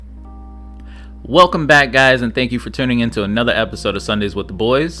Welcome back, guys, and thank you for tuning in to another episode of Sundays with the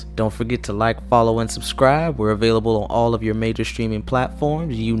Boys. Don't forget to like, follow, and subscribe. We're available on all of your major streaming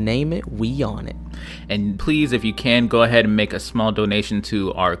platforms. You name it, we on it. And please, if you can, go ahead and make a small donation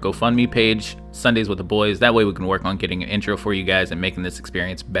to our GoFundMe page, Sundays with the Boys. That way we can work on getting an intro for you guys and making this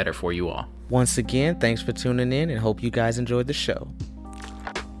experience better for you all. Once again, thanks for tuning in and hope you guys enjoyed the show.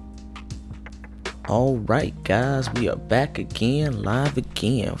 Alright guys, we are back again, live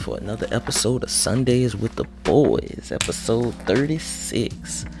again for another episode of Sundays with the Boys, episode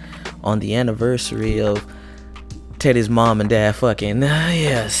 36, on the anniversary of Teddy's mom and dad fucking.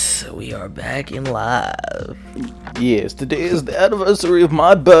 Yes, we are back in live. Yes, today is the anniversary of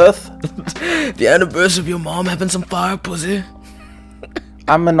my birth. The anniversary of your mom having some fire pussy.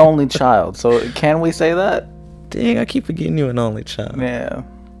 I'm an only child, so can we say that? Dang, I keep forgetting you're an only child. Yeah.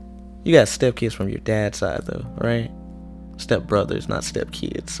 You got stepkids from your dad's side though, right? Step brothers, not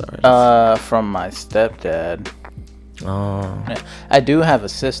stepkids. Sorry. From my stepdad. Oh. I do have a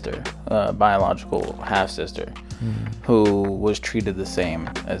sister, biological half sister, who was treated the same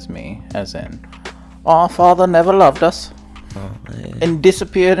as me, as in, our father never loved us, and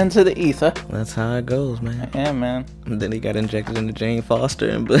disappeared into the ether. That's how it goes, man. Yeah, man. And then he got injected into Jane Foster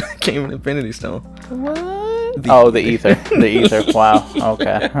and became an Infinity Stone. What? The ether. The ether. Wow.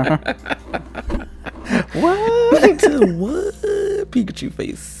 Okay. What? What? Pikachu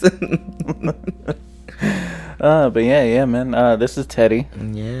face. But yeah, man. This is Teddy.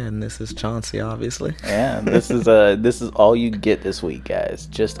 Yeah, and this is Chauncey, obviously. Yeah, this is all you get this week, guys.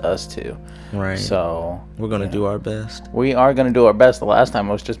 Just us two. Right. So we're gonna do our best. We are gonna do our best. The last time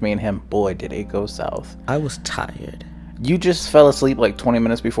it was just me and him. Boy, did it go south. I was tired. You just fell asleep like 20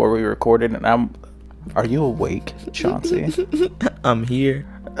 minutes before we recorded, and Are you awake, Chauncey? I'm here.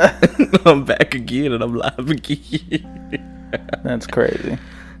 I'm back again, and I'm live again. That's crazy.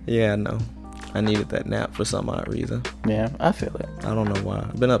 Yeah, I know. I needed that nap for some odd reason. Yeah, I feel it. I don't know why.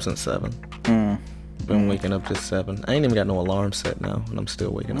 I've been up since 7. Been waking up just 7. I ain't even got no alarm set now, and I'm still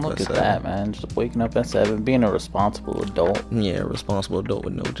waking up at 7. Look at that, man. Just waking up at 7. Being a responsible adult. Yeah, responsible adult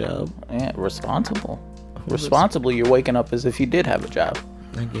with no job. Yeah, responsible. Responsibly, you're waking up as if you did have a job.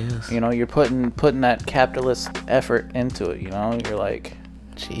 I guess. You know, you're putting that capitalist effort into it. You know, you're like,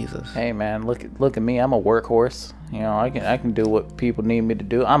 Jesus. Hey, man, look at me. I'm a workhorse. You know, I can do what people need me to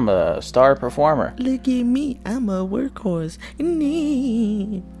do. I'm a star performer. Look at me. I'm a workhorse.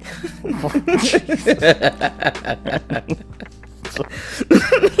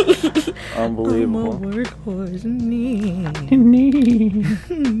 Unbelievable. I'm a workhorse.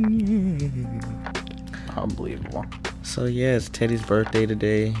 Unbelievable. So yeah, it's Teddy's birthday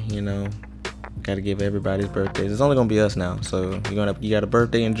today. You know, got to give everybody's birthdays. It's only gonna be us now. So you got a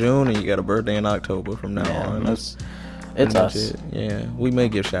birthday in June and you got a birthday in October from now on. It's us. Yeah, we may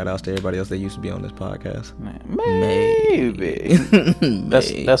give shout outs to everybody else that used to be on this podcast. Maybe.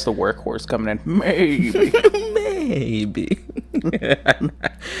 That's the workhorse coming in. Maybe. Maybe.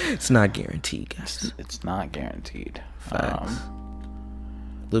 It's not guaranteed, guys. It's not guaranteed. Facts.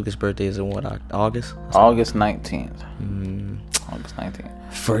 Lucas' birthday is in what, August? August 19th. August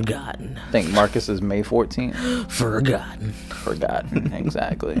 19th. Forgotten. I think Marcus is May 14th. Forgotten.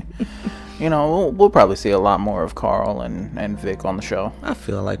 Exactly. You know, we'll probably see a lot more of Carl and Vic on the show. I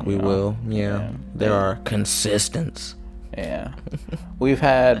feel like we will. Yeah. There are consistents. Yeah. We've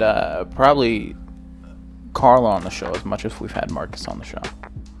had probably Carl on the show as much as we've had Marcus on the show.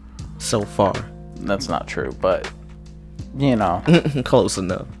 So far. That's not true, but you know. Close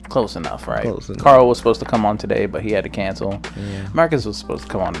enough, right? Close enough. Carl was supposed to come on today, but he had to cancel. Yeah. Marcus was supposed to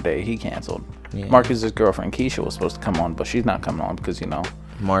come on today. He canceled. Yeah. Marcus's girlfriend Keisha was supposed to come on, but she's not coming on because, you know,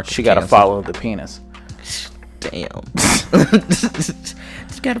 March she got to follow the penis. Damn.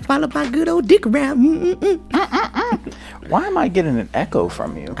 Just got to follow my good old dick around. Why am I getting an echo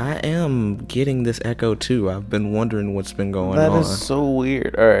from you? I am getting this echo too. I've been wondering what's been going on. That is so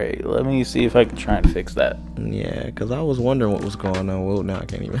weird. All right, let me see if I can try and fix that. Yeah, because I was wondering what was going on. Well, now I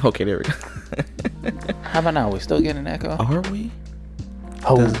can't even. Okay, there we go. How about now? We still getting an echo? Are we?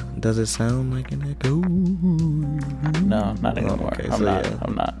 Oh. Does it sound like an echo? No, not anymore. Okay, I'm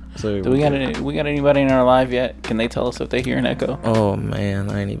not. So Do we got anybody in our live yet? Can they tell us if they hear an echo? Oh man,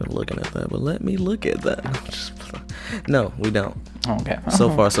 I ain't even looking at that. But let me look at that. No, we don't. Okay. So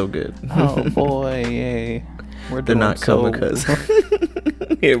far, so good. Oh boy, yay. They're not coming because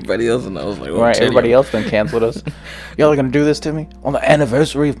everybody else knows. Like, right, everybody else then canceled us. Y'all are gonna do this to me on the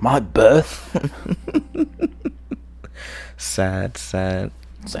anniversary of my birth? Sad.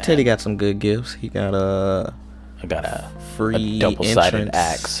 Teddy got some good gifts. He got I got a free double-sided entrance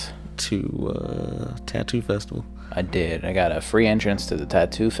axe to Tattoo Festival. I did. I got a free entrance to the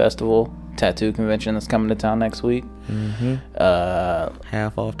Tattoo Festival tattoo convention that's coming to town next week.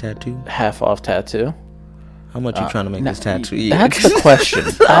 Half off tattoo. Half off tattoo. How much you trying to make this tattoo? That's the question.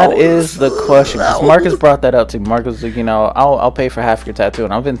 That is the question. 'Cause Marcus brought that up to me. Marcus was like, you know, I'll pay for half your tattoo,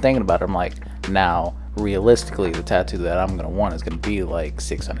 and I've been thinking about it. I'm like, now realistically, the tattoo that I'm gonna want is gonna be like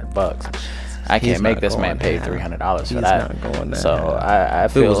 $600. I can't make this man pay $300 for that. He's not going so I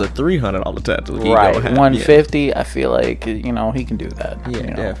if feel it was a $300 tattoo, right, $150. I feel like, you know, he can do that. Yeah, you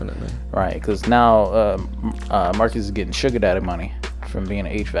know? definitely. Right, because now Marcus is getting sugar daddy money from being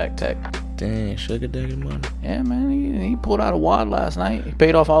an HVAC tech. Dang, sugar daddy money. Yeah, man, he pulled out a wad last night. He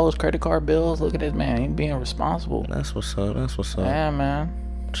paid off all his credit card bills. Look at this man, he being responsible. That's what's up. That's what's up. Yeah, man.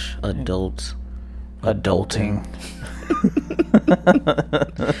 Adults. Adulting.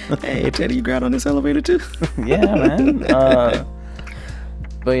 Hey, Teddy, you got on this elevator too? Yeah, man.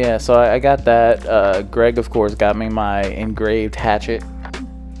 But yeah, so I got that. Greg, of course, got me my engraved hatchet.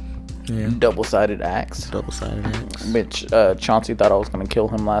 Yeah. Double-sided axe. Double-sided axe. Which Chauncey thought I was going to kill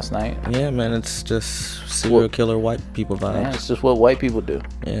him last night. Yeah, man, it's just serial killer white people vibes. Yeah, it's just what white people do.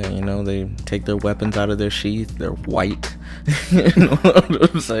 Yeah, you know, they take their weapons out of their sheath. They're white. You know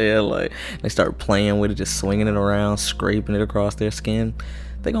what I'm saying? Like, they start playing with it, just swinging it around, scraping it across their skin.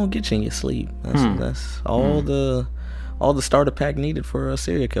 They're going to get you in your sleep. That's all the starter pack needed for a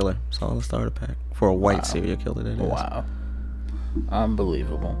serial killer. It's all the starter pack. For a white serial killer, that is. Wow.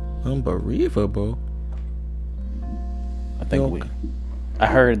 Unbelievable. Unbelievable. I think I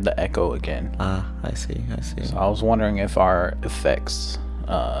heard the echo again. I see. So I was wondering if our effects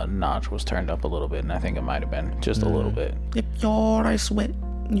notch was turned up a little bit, and I think it might have been just a little bit. If your eyes wet,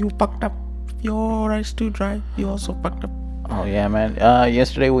 you fucked up. If your eyes too dry, you also fucked up. Oh yeah, man.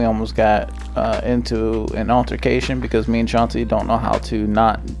 Yesterday we almost got into an altercation because me and Chauncey don't know how to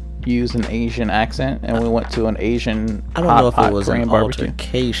not use an Asian accent, and we went to an Asian I don't know if it was an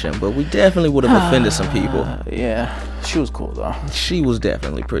altercation, but we definitely would have offended some people. Yeah, she was cool though. She was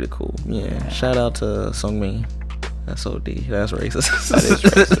definitely pretty cool. Yeah. Shout out to Sungmin. That's OD. That's racist. That is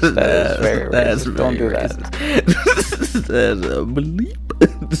racist. That is very racist. Don't do that. That's a bleep.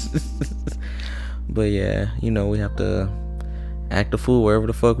 But yeah, you know, we have to act a fool wherever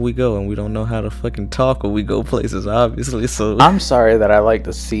the fuck we go, and we don't know how to fucking talk when we go places, obviously. So I'm sorry that I like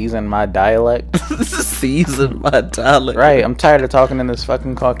to season my dialect. Season my dialect. Right, I'm tired of talking in this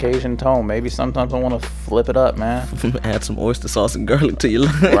fucking Caucasian tone. Maybe sometimes I want to flip it up, man. Add some oyster sauce and garlic to your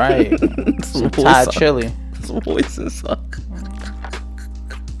life. Right. Some Thai chili. Some oyster sauce.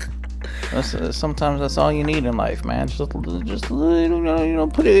 Sometimes that's all you need in life, man. Just put it.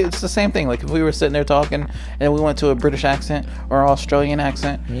 It's the same thing. Like if we were sitting there talking and we went to a British accent or Australian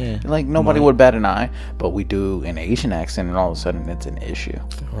accent, like nobody would bat an eye. But we do an Asian accent, and all of a sudden it's an issue.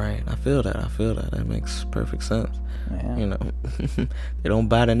 Right. I feel that. That makes perfect sense. Yeah. You know, they don't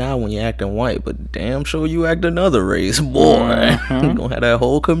bat an eye when you're acting white, but damn sure you act another race, boy. You're gonna have that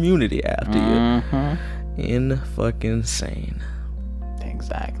whole community after you. Insane.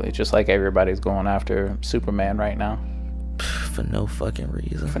 Exactly. Just like everybody's going after Superman right now. For no fucking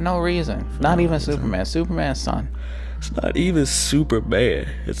reason. For no reason. Not even Superman. Superman's son. It's not even Superman.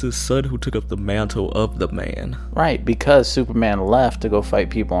 It's his son who took up the mantle of the man. Right, because Superman left to go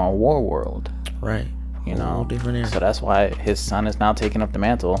fight people on Warworld. Right. You know, different era. So that's why his son is now taking up the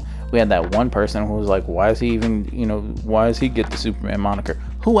mantle. We had that one person who was like, why is he even, why does he get the Superman moniker?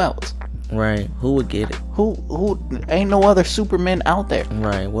 Who else? Right. Who would get it? Who ain't no other Superman out there.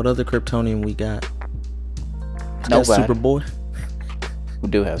 Right. What other Kryptonian we got? Nobody. Superboy. We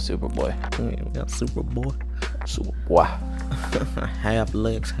do have Superboy. We got Superboy. Superboy. Half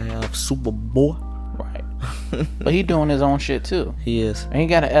Lex, half Superboy. Right. But he doing his own shit too. He is. And he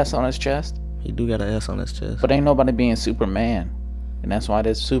got an S on his chest. He do got an S on his chest. But ain't nobody being Superman. And that's why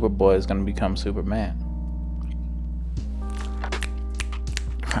this Superboy is gonna become Superman.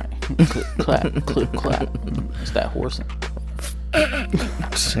 Right. Clap, clip, clap. It's that horsing.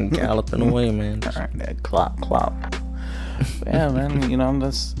 Galloping away, man. All right, that clop. Yeah, man.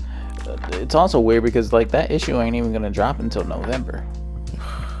 That's. It's also weird because like that issue ain't even gonna drop until November.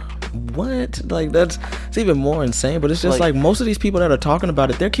 What? Like it's even more insane. But it's just like most of these people that are talking about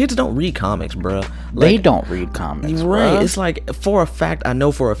it, their kids don't read comics, bro. They don't read comics, right? Bruh. It's like for a fact, I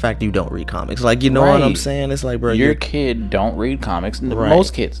know for a fact you don't read comics. Like you know what I'm saying? It's like, bro, your kid don't read comics. Right.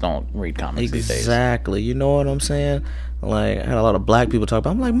 Most kids don't read comics these days. Exactly. You know what I'm saying? Like I had a lot of black people talk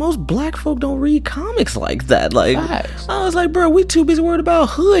about. I'm like, most black folk don't read comics like that. Like Facts. I was like, bro, we too busy worried about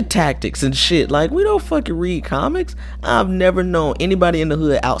hood tactics and shit. Like we don't fucking read comics. I've never known anybody in the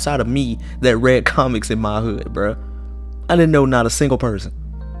hood outside of me that read comics in my hood, bro. I didn't know not a single person.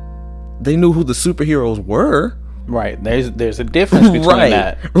 They knew who the superheroes were, Right. There's a difference between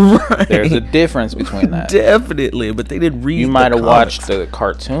that. Right. There's a difference between that. Definitely, but they didn't read. You might have watched the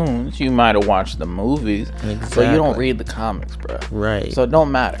cartoons. You might have watched the movies. Exactly. But you don't read the comics, bro. Right. So it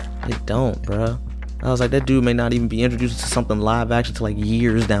don't matter. It don't, bro. I was like, that dude may not even be introduced to something live action till like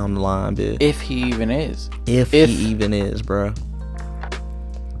years down the line, bitch. If he even is. If he even is, bro.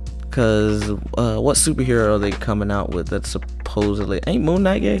 Cause what superhero are they coming out with that supposedly ain't Moon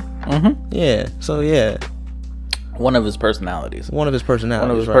Knight gay? Mm-hmm. Yeah. So yeah. One of his personalities. One of his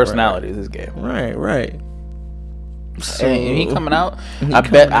personalities is gay. Right. So and he coming out.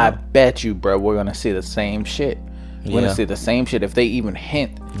 I bet you, bro, we're gonna see the same shit. We're gonna see the same shit if they even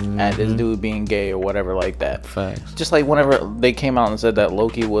hint at this dude being gay or whatever like that. Facts. Just like whenever they came out and said that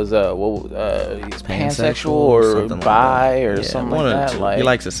Loki was he's pansexual or bi or something like that. Like, he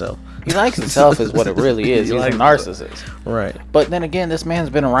likes himself. He likes himself is what it really is. He's a narcissist. Right. But then again, this man's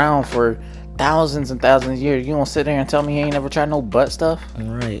been around for thousands and thousands of years. You gonna sit there and tell me he ain't never tried no butt stuff?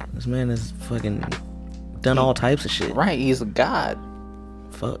 Right. This man has fucking done all types of shit. Right. He's a god.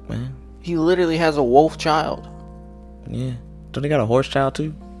 Fuck, man. He literally has a wolf child. Yeah. Don't they got a horse child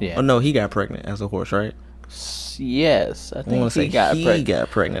too? Yeah. Oh no, he got pregnant as a horse, right? Yes, I think he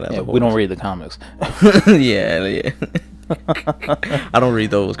got pregnant as a horse. We don't read the comics. yeah. I don't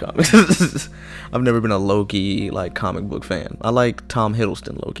read those comics. I've never been a Loki like comic book fan. I like Tom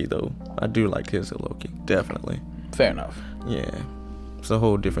Hiddleston Loki though. I do like his Loki, definitely. Fair enough. Yeah, it's a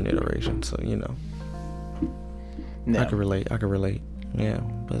whole different iteration, so you know. Yeah. I can relate. Yeah,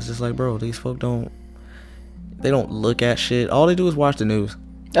 but it's just like, bro, these folk don't look at shit. All they do is watch the news.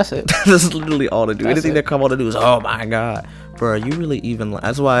 That's it. That's literally all they do. Anything that come on the news, oh my god, bro, you really even?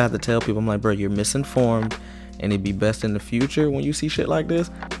 That's why I have to tell people, I'm like, bro, you're misinformed. And it'd be best in the future when you see shit like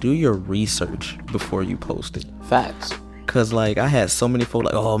this, do your research before you post it. Facts. Cause like I had so many folk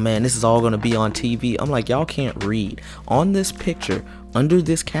like, oh man, this is all gonna be on TV. I'm like, y'all can't read. On this picture, under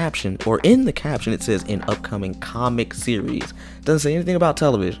this caption, or in the caption, it says in upcoming comic series. Doesn't say anything about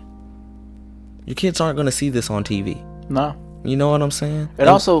television. Your kids aren't gonna see this on TV. No. You know what I'm saying? It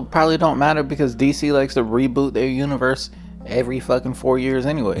also probably don't matter because DC likes to reboot their universe every fucking 4 years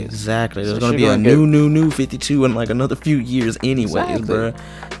anyways. Exactly. There's gonna be a new 52 in like another few years anyways, bruh.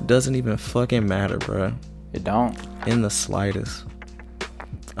 Doesn't even fucking matter, bruh. It don't. In the slightest.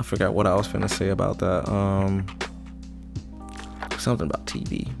 I forgot what I was finna say about that. Something about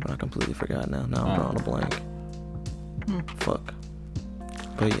TV, but I completely forgot now. Now I'm drawing a blank. Fuck.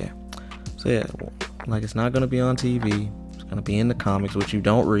 But yeah. So yeah, like it's not gonna be on TV. It's gonna be in the comics, which you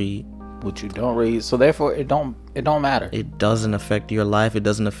don't read. So therefore it don't matter. It doesn't affect your life. It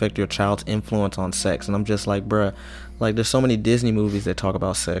doesn't affect your child's influence on sex. And I'm just like, bruh, like there's so many Disney movies that talk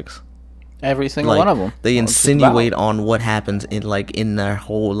about sex. Every single one of them. They insinuate on what happens in their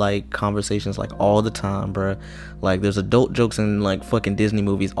whole like conversations like all the time, bruh. Like there's adult jokes in like fucking Disney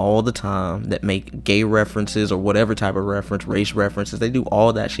movies all the time that make gay references or whatever type of reference, race references. They do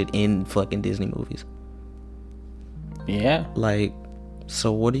all that shit in fucking Disney movies. Yeah. Like,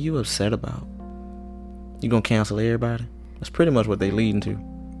 so what are you upset about? You gonna cancel everybody? That's pretty much what they leading to.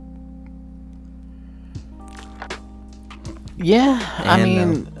 Yeah, I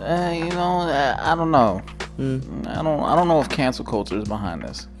mean, I don't know. I don't know if cancel culture is behind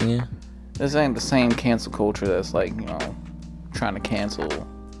this. Yeah. This ain't the same cancel culture that's like, trying to cancel.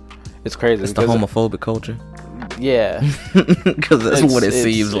 It's crazy. It's the homophobic culture. Yeah. Because that's what it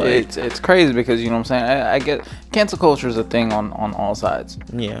seems like. It's crazy because, you know what I'm saying? I get cancel culture is a thing on all sides.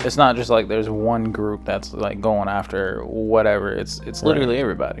 Yeah. It's not just like there's one group that's like going after whatever. It's literally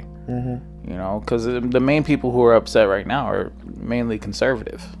everybody. Mm-hmm. Because the main people who are upset right now are mainly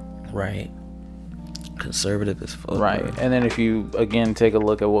conservative. Right. Conservative as fuck. Right. Bro. And then if you, again, take a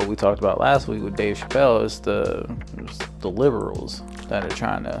look at what we talked about last week with Dave Chappelle, it's the liberals that are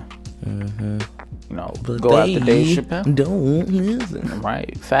trying to, go after Dave Chappelle. Don't listen.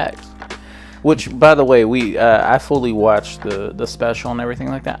 Right. Facts. Which, by the way, I fully watched the special and everything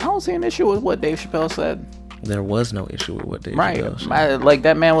like that. I don't see an issue with what Dave Chappelle said. There was no issue with what Dave Chappelle said. Like,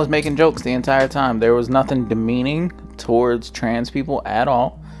 that man was making jokes the entire time. There was nothing demeaning towards trans people at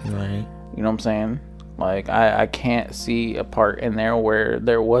all. Right. You know what I'm saying? Like, I can't see a part in there where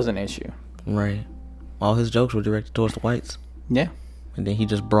there was an issue. Right. All his jokes were directed towards the whites. Yeah. And then he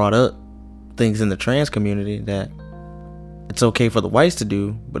just brought up things in the trans community that it's okay for the whites to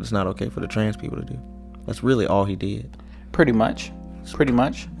do, but it's not okay for the trans people to do. That's really all he did. Pretty much.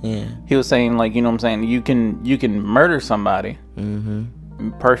 Yeah. He was saying, like, you know what I'm saying, you can murder somebody,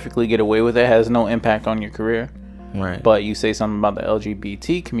 perfectly get away with it, has no impact on your career. Right. But you say something about the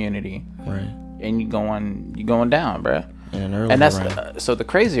LGBT community, right, and you going down, bruh. And that's so the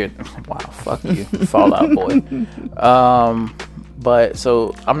crazier. Wow, fuck you, Fallout Boy. But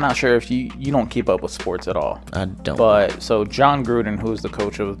so I'm not sure if you don't keep up with sports at all. I don't. But so John Gruden, who's the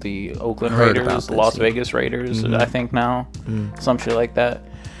coach of the Oakland Raiders, Las Vegas Raiders, I think now, some shit like that.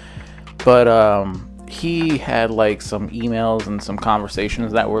 But he had like some emails and some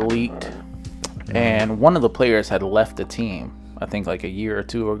conversations that were leaked, and one of the players had left the team. I think like a year or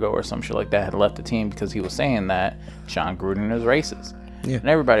two ago or some shit like that, had left the team because he was saying that John Gruden is racist. Yeah. And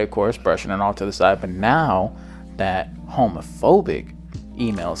everybody, of course, brushing it off to the side. But now that homophobic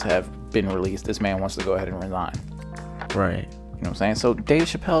emails have been released, this man wants to go ahead and resign. Right. You know what I'm saying? So Dave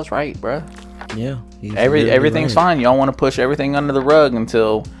Chappelle's right, bruh. Yeah. Everything's fine. Y'all want to push everything under the rug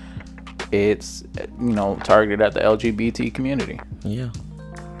until it's, targeted at the LGBT community. Yeah.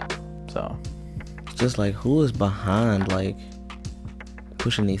 So. It's just like, who is behind, like,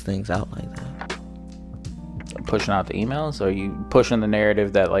 pushing these things out like that? Pushing out the emails, or you pushing the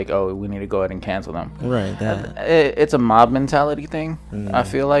narrative that like, oh, we need to go ahead and cancel them? Right. That it's a mob mentality thing. I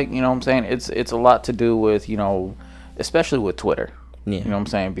feel like, you know what I'm saying, it's a lot to do with, especially with Twitter. Yeah. You know what I'm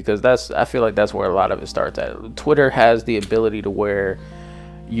saying? Because I feel like that's where a lot of it starts at. Twitter has the ability to where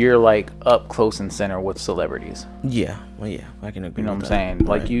you're like up close and center with celebrities. Yeah. Well, yeah, I can agree. You know with what that. I'm saying?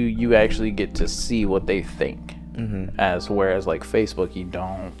 Like you actually get to see what they think. Whereas like Facebook, you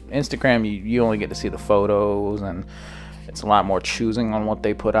don't. Instagram, you only get to see the photos, and it's a lot more choosing on what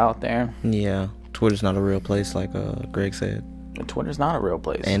they put out there. Yeah, Twitter's not a real place, like Greg said. Twitter's not a real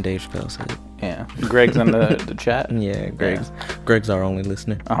place. And Dave Chappelle said it. Yeah, Greg's in the chat. Yeah, Greg's our only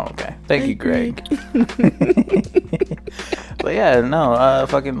listener. Oh, okay. Thank you, Greg. But yeah, no,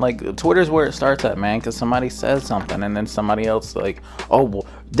 fucking like Twitter's where it starts at, man. Because somebody says something, and then somebody else like, oh, well,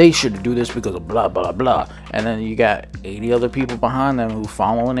 they should do this because of blah blah blah, and then you got 80 other people behind them who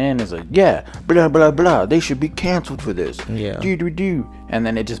following in is like, yeah, blah blah blah, they should be canceled for this. Yeah. Do. And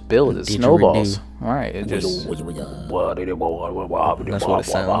then it just builds, it snowballs. Right. It just. That's what it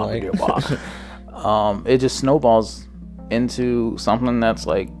sounds like. It just snowballs into something that's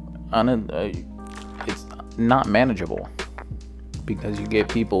like, it's not manageable. Because you get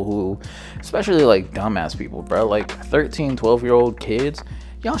people who, especially like dumbass people, bro, like 13, 12-year-old kids,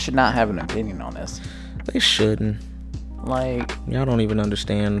 y'all should not have an opinion on this. They shouldn't. Like, y'all don't even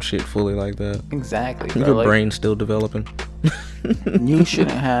understand shit fully like that. Exactly, bro. Your brain's still developing. You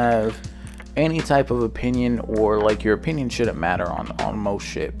shouldn't have any type of opinion, or like your opinion shouldn't matter on most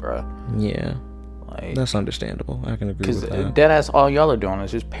shit, bro. Yeah. Like, that's understandable. I can agree with that. Because deadass, all y'all are doing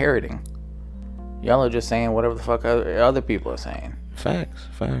is just parroting. Y'all are just saying whatever the fuck other people are saying. Facts.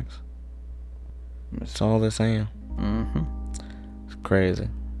 That's all they're saying. It's crazy.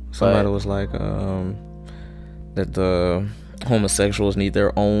 Somebody was like, that the homosexuals need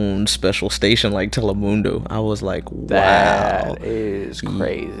their own special station like Telemundo. I was like, wow. That is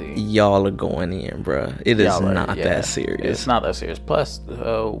crazy. Y'all are going in, bruh. It is not that serious. It's not that serious. Plus,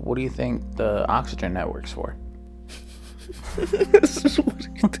 what do you think the Oxygen Network's for? What do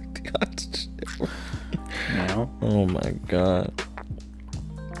you think the Oxygen Network? Oh my god.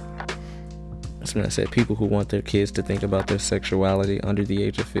 This man said people who want their kids to think about their sexuality under the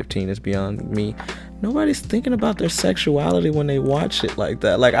age of 15 is beyond me. Nobody's thinking about their sexuality when they watch it like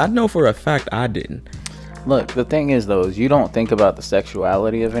that. Like, I know for a fact I didn't. Look, the thing is though, is you don't think about the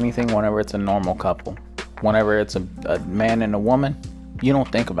sexuality of anything whenever it's a normal couple. Whenever it's a man and a woman, you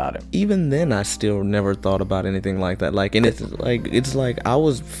don't think about it. Even then, I still never thought about anything like that. Like, and it's like I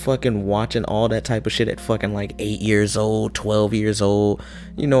was fucking watching all that type of shit at fucking like 8 years old, 12 years old.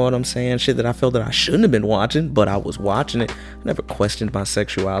 You know what I'm saying? Shit that I felt that I shouldn't have been watching, but I was watching it. I never questioned my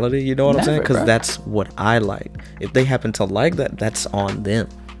sexuality. You know what I'm saying? Because that's what I like. If they happen to like that, that's on them.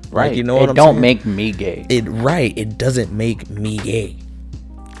 Right. Like, you know what I'm saying? It don't make me gay. It doesn't make me gay.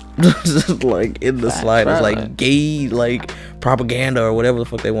 Like in the slide, it's like gay, like propaganda or whatever the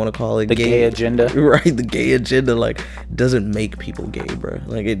fuck they want to call it. The gay agenda, right? The gay agenda, like, doesn't make people gay, bro.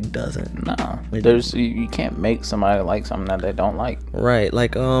 Like, it doesn't. No, you can't make somebody like something that they don't like. Right?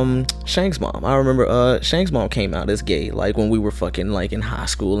 Like Shank's mom. I remember Shank's mom came out as gay, like when we were fucking like in high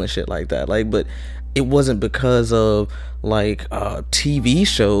school and shit like that. Like, but it wasn't because of like TV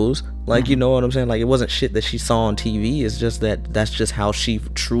shows. Like, you know what I'm saying? Like, it wasn't shit that she saw on TV. It's just that's just how she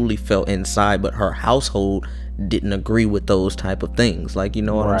truly felt inside. But her household didn't agree with those type of things. Like, you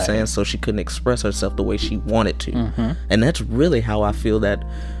know what I'm saying? So she couldn't express herself the way she wanted to. And that's really how I feel that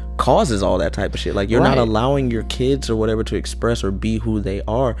causes all that type of shit. Like, you're not allowing your kids or whatever to express or be who they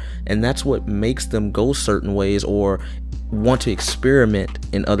are. And that's what makes them go certain ways or want to experiment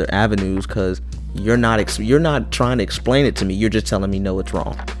in other avenues, because you're not trying to explain it to me. You're just telling me no, it's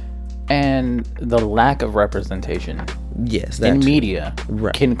wrong. And the lack of representation Yes, in media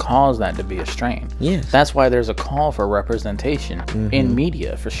Right. can cause that to be a strain. Yes. That's why there's a call for representation in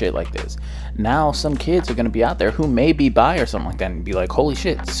media for shit like this. Now some kids are going to be out there who may be bi or something like that and be like, holy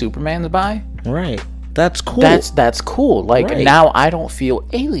shit, Superman's bi? Right. That's cool. That's cool. Like, Right. now I don't feel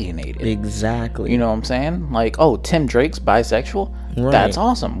alienated. Exactly. You know what I'm saying? Like, oh, Tim Drake's bisexual? Right. That's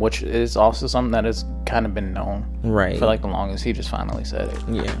awesome. Which is also something that has kind of been known Right. for like the longest. He just finally said it.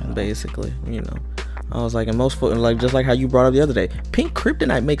 Yeah, basically, you know. I was like, and most like just like how you brought up the other day, Pink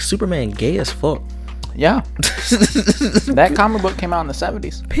Kryptonite makes Superman gay as fuck. Yeah. That comic book came out in the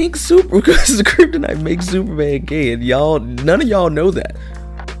 70s. Pink Super Kryptonite makes Superman gay, and y'all, none of y'all know that.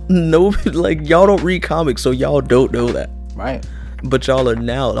 No, like y'all don't read comics, so y'all don't know that. Right. But y'all are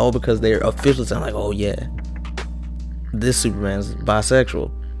now, all because they're officially saying like, oh yeah, this Superman's bisexual.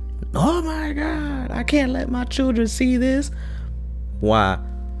 Oh my god, I can't let my children see this. Why?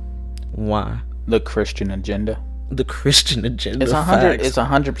 The Christian agenda. The Christian agenda. It's 100. It's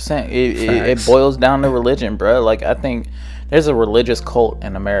 100%. It boils down to religion, bro. Like, I think there's a religious cult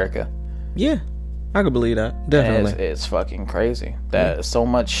in America. Yeah, I could believe that. Definitely. It's fucking crazy that so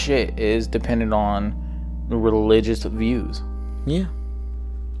much shit is dependent on religious views. Yeah.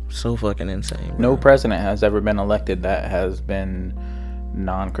 So fucking insane. Bro. No president has ever been elected that has been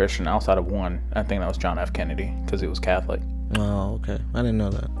non-Christian outside of one. I think that was John F. Kennedy because he was Catholic. Oh, okay. I didn't know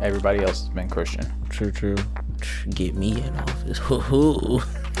that. Everybody else has been Christian. True. Get me in office. Hoo-hoo.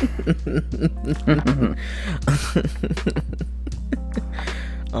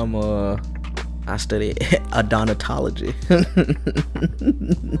 I study odontology.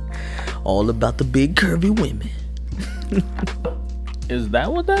 All about the big curvy women. Is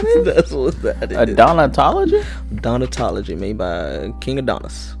that what that is? That's what that is. Odontology? Odontology, made by King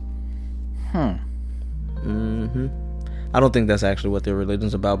Adonis. I don't think that's actually what their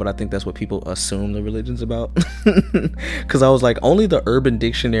religion's about, but I think that's what people assume the religion's about. Because I was like, only the Urban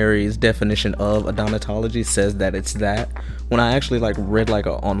Dictionary's definition of odontology says that it's that. When I actually like read like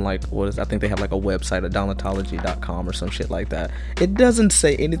on like I think they have like a website, odontology.com or some shit like that. It doesn't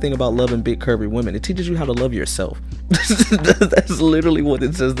say anything about loving big curvy women. It teaches you how to love yourself. That's literally what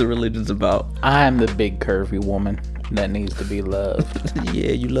it says the religion's about. I am the big curvy woman that needs to be loved.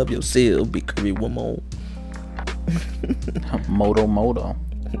 Yeah, you love yourself, big curvy woman. Moto. Moto.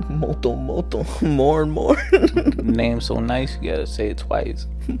 More and more. Name so nice, you gotta say it twice.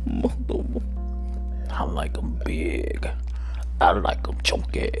 Moto. I like them big. I like them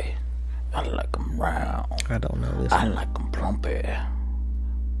chunky. I like them round. I don't know this. I like them plumpy.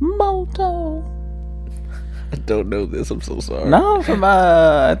 Moto. I don't know this. I'm so sorry. No, from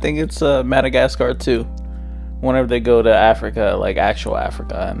I think it's Madagascar too. Whenever they go to Africa, like actual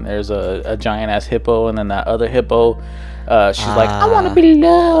Africa, and there's a giant ass hippo, and then that other hippo, she's like, I want to be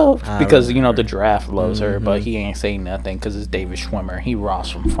loved, because you know the giraffe loves her, but he ain't saying nothing because it's David Schwimmer. He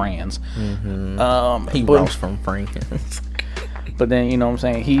Ross from Friends. Ross from Friends. But then you know what I'm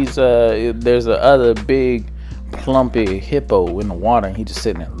saying, he's there's a other big plumpy hippo in the water, and he just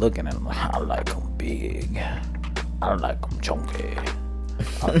sitting there looking at him like, I like him big, I like him chunky,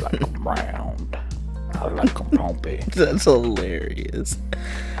 I like him round, I like them plumpy. That's hilarious.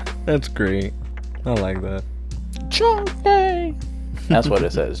 That's great. I like that. Chunky. That's what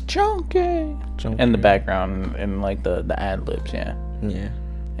it says. Chunky. In the background, in like the ad libs, yeah. Yeah.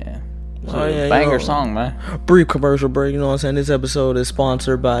 So banger song, man. Brief commercial break. You know what I'm saying? This episode is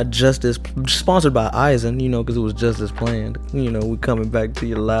sponsored by Eisen. You know, because it was just as planned. You know, we coming back to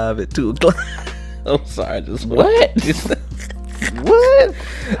you live at 2:00. I'm sorry, I just what? What?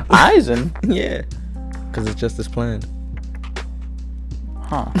 Eisen? Yeah. Because it's just as planned.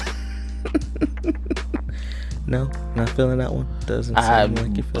 Huh. No? Not feeling that one? Doesn't seem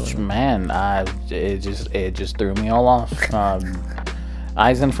like you're feeling it. Man, it just threw me all off.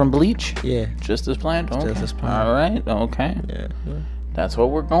 Eisen from Bleach? Yeah. Just as planned? Okay. Just as planned. All right, okay. Yeah. That's what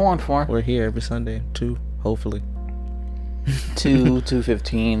we're going for. We're here every Sunday, 2, hopefully.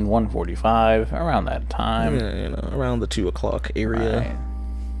 2:15, 1:45, around that time. Yeah, you know, around the 2 o'clock area. Right.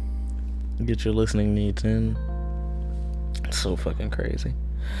 Get your listening needs in. It's so fucking crazy.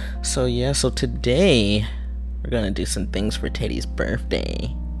 So yeah, so today we're gonna do some things for Teddy's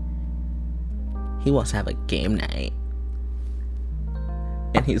birthday. He wants to have a game night,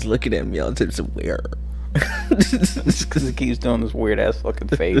 and he's looking at me all the time. So where? Because he keeps doing this weird ass fucking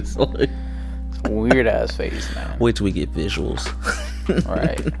face. Weird ass face, man. Wait till we get visuals.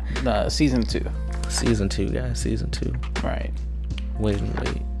 Right. Season 2. Season 2, guys. Season 2. Right. Wait.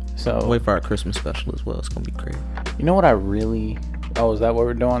 So wait for our Christmas special as well. It's gonna be great. You know what I really Oh, is that what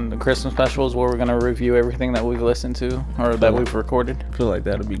we're doing? The Christmas special is where we're gonna review everything that we've listened to or that we've recorded. I feel like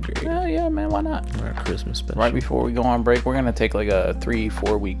that'd be great. Yeah, man. Why not? Our Christmas special. Right before we go on break, we're gonna take like a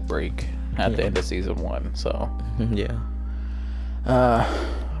 3-4 week break at the end of season 1. So yeah.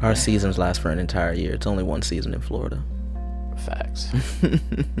 Our seasons last for an entire year. It's only one season in Florida. Facts.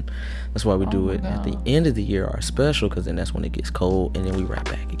 That's why we do it at the end of the year, our special, because then that's when it gets cold, and then we right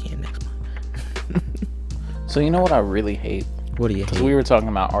back again next month. So you know what I really hate? What do you hate? Because we were talking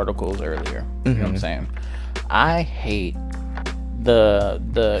about articles earlier. You know what I'm saying? I hate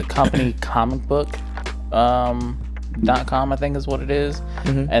the company comicbook.com, I think is what it is,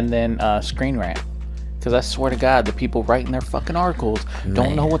 and then Screen Rant. Because I swear to God, the people writing their fucking articles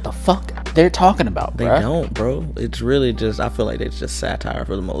don't know what the fuck they're talking about, bro. They don't, bro. It's really just, I feel like it's just satire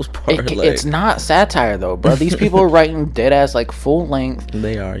for the most part. It's not satire, though, bro. These people are writing dead-ass, like, full-length,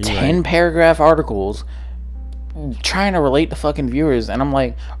 they are 10-paragraph articles trying to relate to fucking viewers. And I'm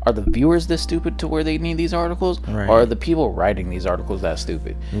like, are the viewers this stupid to where they need these articles? Right. Or are the people writing these articles that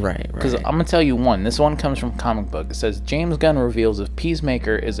stupid? Right. Because I'm going to tell you one. This one comes from Comic Book. It says, James Gunn reveals if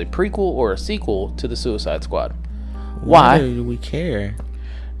Peacemaker is a prequel or a sequel to the Suicide Squad. Why do we care?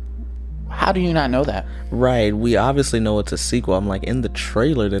 How do you not know that? Right. We obviously know it's a sequel. I'm like, in the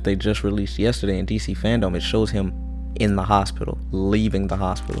trailer that they just released yesterday in DC Fandom, it shows him in the hospital, leaving the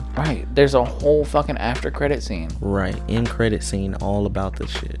hospital. Right. There's a whole fucking after credit scene. Right. End credit scene all about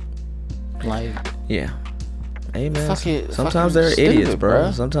this shit. Like, yeah. Hey, man. Fuck it. Sometimes they're idiots,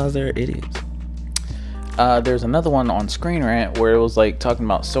 bro. Sometimes they're idiots. There's another one on Screen Rant where it was like talking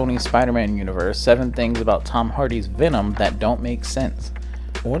about Sony's Spider-Man universe, 7 things about Tom Hardy's Venom that don't make sense.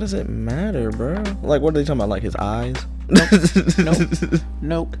 What does it matter, bro? Like, what are they talking about? Like his eyes?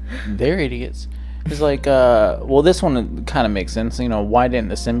 Nope. They're idiots. It's like, well, this one kind of makes sense. You know, why didn't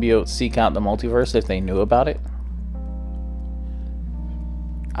the symbiotes seek out the multiverse if they knew about it?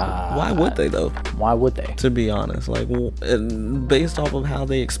 Why would they, though? Why would they? To be honest, like, based off of how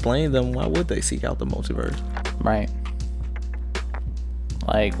they explain them, why would they seek out the multiverse? Right.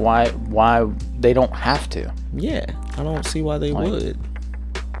 Like, why they don't have to. Yeah, I don't see why they would.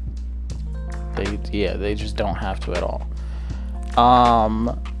 They just don't have to at all.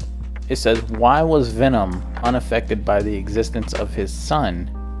 It says, why was Venom unaffected by the existence of his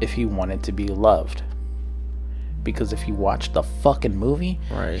son if he wanted to be loved? Because if he watched the fucking movie,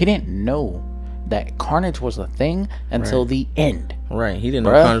 he didn't know that Carnage was a thing until the end. Right, he didn't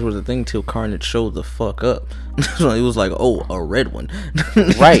know Carnage was a thing till Carnage showed the fuck up. So he was like, oh, a red one.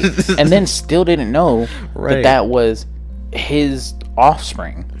 Right, and then still didn't know that was his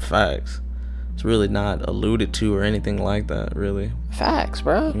offspring. Facts. It's really not alluded to or anything like that, really. Facts,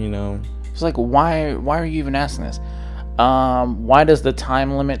 bro. You know, it's like, why are you even asking this? Why does the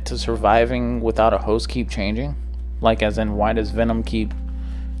time limit to surviving without a host keep changing? Like, as in, why does Venom keep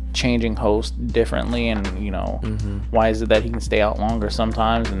changing hosts differently? And, you know, why is it that he can stay out longer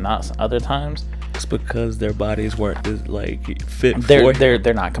sometimes and not other times? It's because their bodies weren't like fit.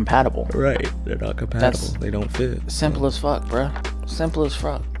 They're not compatible. Right, they're not compatible. They don't fit. Simple as fuck, bro. Simple as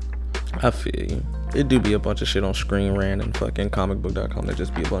fuck. I feel you. It do be a bunch of shit on Screen Rant and fucking comicbook.com that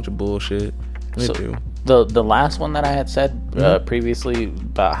just be a bunch of bullshit. It do. The last one that I had said previously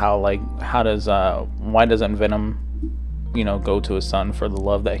about how, like, why doesn't Venom, you know, go to his son for the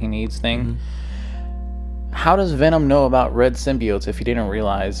love that he needs thing? How does Venom know about red symbiotes if he didn't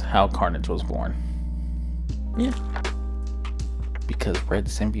realize how Carnage was born? Yeah. Because red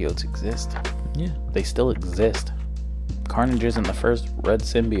symbiotes exist. Yeah. They still exist. Carnage isn't the first red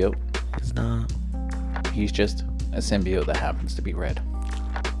symbiote. It's not. He's just a symbiote that happens to be red.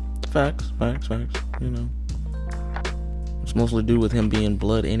 Facts. You know, it's mostly due with him being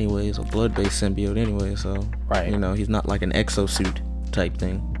blood anyways, a blood-based symbiote anyway. So you know, he's not like an exosuit type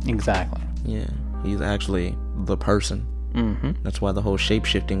thing. Exactly. Yeah, he's actually the person. That's why the whole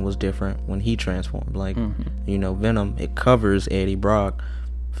shape-shifting was different when he transformed. Like, you know, Venom, it covers Eddie Brock.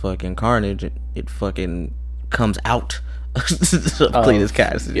 Fucking Carnage, it fucking comes out of Cletus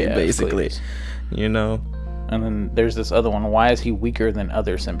Cassidy, basically. Cletus. You know. And then there's this other one. Why is he weaker than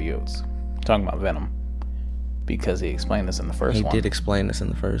other symbiotes? I'm talking about Venom. Because he explained this in the first one. He did explain this in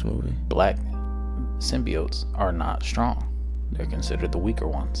the first movie. Black symbiotes are not strong. They're considered the weaker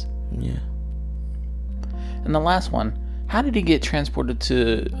ones. Yeah. And the last one, how did he get transported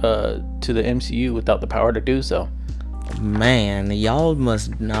to the MCU without the power to do so? Man, y'all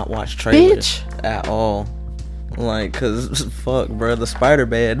must not watch trailers at all. Like, cause fuck, bro, the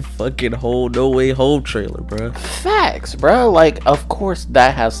Spider-Man fucking No Way Home trailer, bro. Facts, bro. Like, of course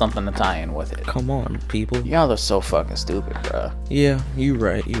that has something to tie in with it. Come on, people. Y'all are so fucking stupid, bro. Yeah, you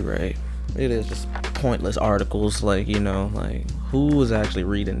right. It is just pointless articles. Like, you know, like, who is actually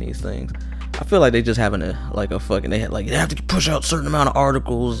reading these things? I feel like they just having they have to push out certain amount of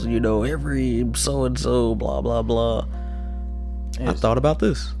articles, you know, every so and so, blah blah blah. I thought about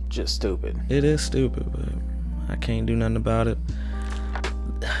this. Just stupid. It is stupid, but I can't do nothing about it.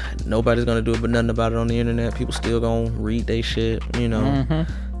 Nobody's gonna do it, but nothing about it on the internet. People still gonna read they shit, you know.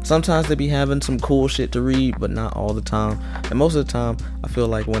 Mm-hmm. Sometimes they be having some cool shit to read, but not all the time. And most of the time, I feel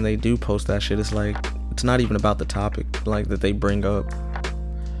like when they do post that shit, it's like it's not even about the topic like that they bring up.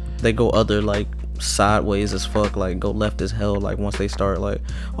 They go other like sideways as fuck, like go left as hell. Like once they start like,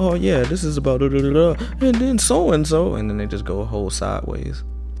 oh yeah, this is about and then so and so, and then they just go a whole sideways.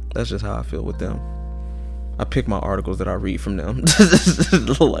 That's just how I feel with them. I pick my articles that I read from them.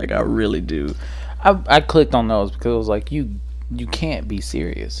 Like I really do. I clicked on those because it was like you can't be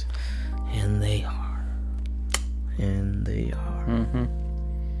serious. And they are. Mm-hmm.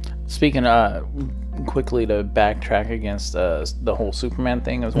 Speaking quickly to backtrack against the whole Superman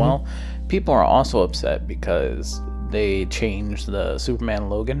thing as well, people are also upset because they changed the Superman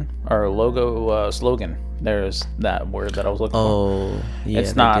logo slogan. There's that word that I was looking for. Yeah,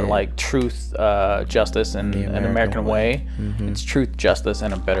 it's not like truth, justice, and an American way. Mm-hmm. It's truth, justice,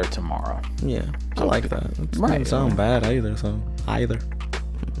 and a better tomorrow. Yeah, I like that. It doesn't sound bad either. So either.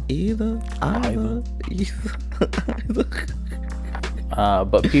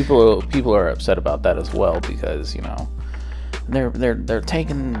 But people are upset about that as well because, you know, they're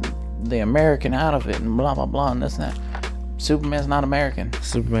taking the American out of it and blah blah blah and this and that. Superman's not American.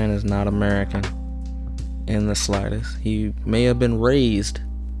 Superman is not American in the slightest. He may have been raised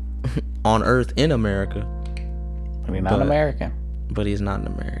on Earth in America, but he's not American. But he's not an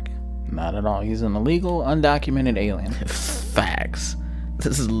American. Not at all. He's an illegal, undocumented alien. Facts.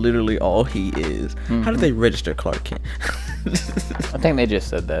 This is literally all he is. Mm-hmm. How did they register Clark Kent? I think they just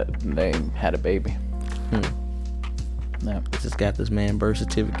said that they had a baby. No, just got this man birth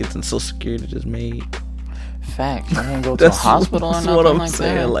certificates and Social Security just made. Facts. I didn't go to a hospital or nothing like that. That's what I'm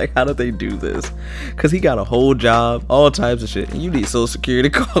saying. Like, how did they do this? Because he got a whole job, all types of shit, and you need Social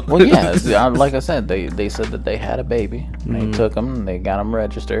Security card. Well, yeah, like I said, they said that they had a baby. And they took him, and they got him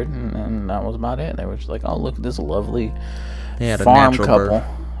registered, and that was about it. They were just like, oh, look at this lovely farm couple. Birth.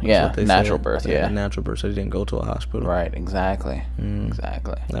 Yeah, natural birth, yeah. Natural birth, so he didn't go to a hospital. Right, exactly.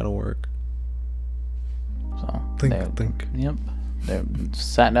 Exactly. That'll work. So think. Yep. They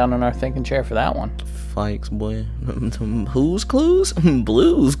sat down in our thinking chair for that one. Fikes, boy. Who's Clues?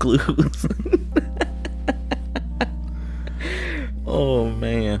 Blues Clues. Oh,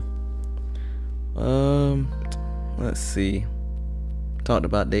 man. Let's see. Talked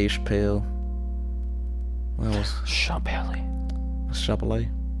about Dave Chappelle. That was... Chappelle.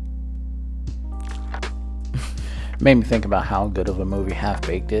 Made me think about how good of a movie Half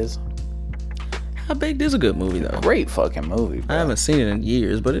Baked is. Half Baked is a good movie, though. Great fucking movie, bro. I haven't seen it in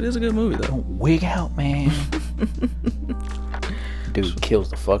years, but it is a good movie, though. Don't wig out, man. Dude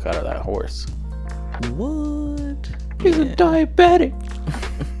kills the fuck out of that horse. What? He's a diabetic.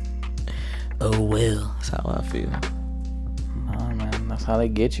 Oh, well. That's how I feel. Oh, man. That's how they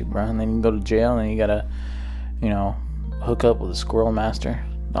get you, bro. And then you go to jail and you gotta, you know, hook up with a Squirrel Master.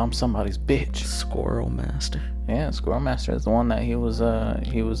 I'm somebody's bitch. Squirrel Master. Yeah, Squirrel Master is the one that he was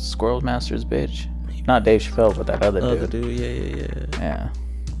Squirrel Master's bitch. Not Dave Chappelle, but that other dude. Yeah.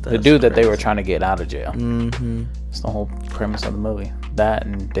 The dude that they were trying to get out of jail. Mm-hmm. It's the whole premise of the movie. That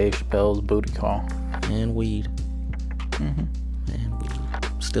and Dave Chappelle's booty call. And weed. Mm-hmm. And weed.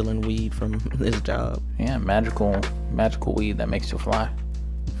 Stealing weed from his job. Yeah, magical weed that makes you fly.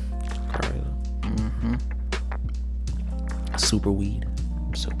 Crazy. Mm-hmm. Super weed.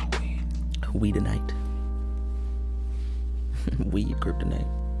 Weedonite. Weed kryptonite.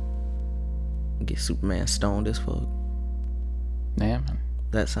 Get Superman stoned as fuck. Yeah, man.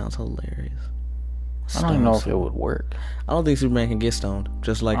 That sounds hilarious. I don't even know if it would work. I don't think Superman can get stoned.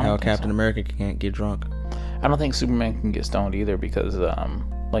 Just like how Captain America can't get drunk. I don't think Superman can get stoned either because,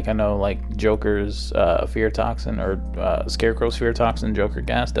 like I know, like Joker's fear toxin or Scarecrow's fear toxin, Joker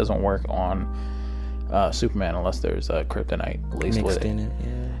gas doesn't work on Superman unless there's kryptonite laced with it. In it,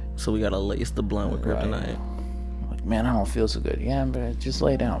 yeah. So we gotta lace the blunt with kryptonite. Like, man, I don't feel so good. Yeah, but just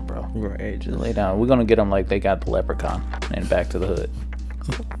lay down, bro. Right, just lay down. We're gonna get them like they got the Leprechaun and Back to the Hood.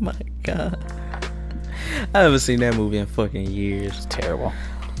 Oh my god, I haven't seen that movie in fucking years. It's terrible.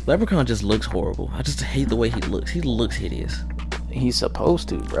 Leprechaun just looks horrible. I just hate the way he looks. He looks hideous. He's supposed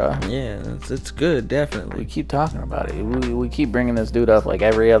to, bro. Yeah, it's good, definitely. We keep talking about it. We keep bringing this dude up like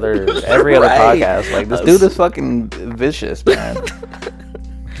every other podcast. Like, this dude is fucking vicious, man.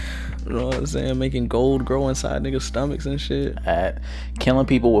 You know what I'm saying? Making gold grow inside niggas' stomachs and shit. At killing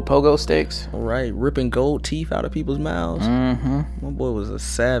people with pogo sticks. Right, ripping gold teeth out of people's mouths. Mm-hmm. My boy was a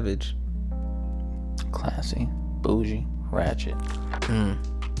savage. Classy, bougie, ratchet.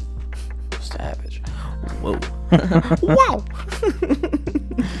 Savage. Whoa. Wow.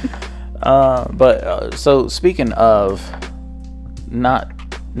 So speaking of not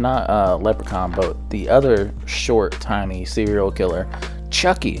Leprechaun, but the other short, tiny serial killer,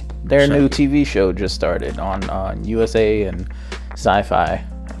 Chucky. Their new TV show just started on USA and Sci-Fi.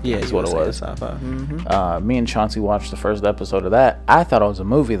 Yeah, is what it was. Sci-Fi. Mm-hmm. Me and Chauncey watched the first episode of that. I thought it was a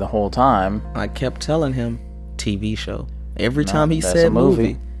movie the whole time. I kept telling him TV show. Every time he said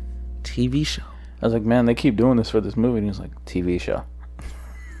movie, TV show. I was like, man, they keep doing this for this movie. And he's like, TV show.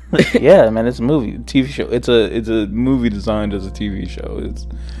 Yeah, man, it's a movie, TV show. It's a movie designed as a TV show.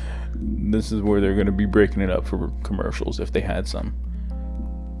 This is where they're going to be breaking it up for commercials if they had some.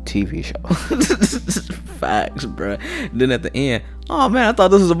 TV show. Facts, bro. Then at the end, oh man, I thought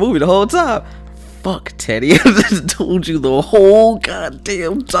this was a movie the whole time. Fuck, Teddy. I just told you the whole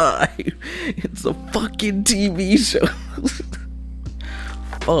goddamn time. It's a fucking TV show.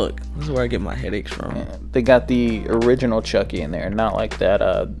 Fuck. This is where I get my headaches from. Yeah, they got the original Chucky in there, not like that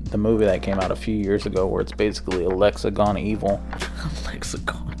the movie that came out a few years ago where it's basically Alexa gone evil. Alexa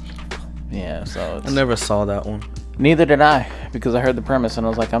gone evil. Yeah, so I never saw that one. Neither did I, because I heard the premise and I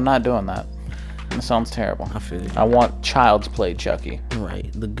was like, I'm not doing that. It sounds terrible. I feel you. I want Child's Play Chucky. Right,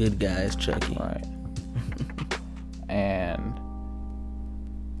 the good guys Chucky. Right. And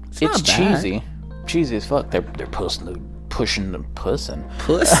it's cheesy. Cheesy as fuck. They're pushing the pussy.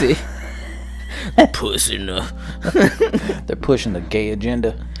 Pussing the. They're pushing the gay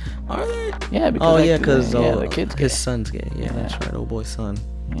agenda. Are they? Yeah, because because the kid's gay. His son's gay. Yeah, that's right. Old boy's son.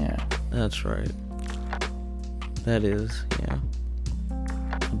 Yeah, that's right. That is, yeah.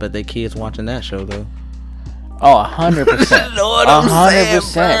 I bet they kids watching that show though. Oh, 100%. Know what I'm saying,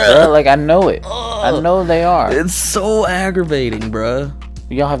 100%, bro. Like I know it. I know they are. It's so aggravating, bro.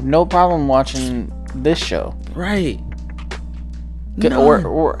 Y'all have no problem watching this show, right?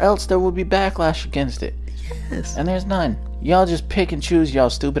 Or else there will be backlash against it. Yes. And there's none. Y'all just pick and choose y'all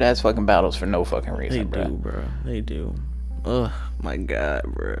stupid ass fucking battles for no fucking reason, They do, bro. They do. Oh my god,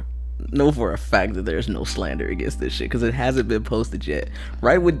 bro. Know for a fact that there's no slander against this shit because it hasn't been posted yet.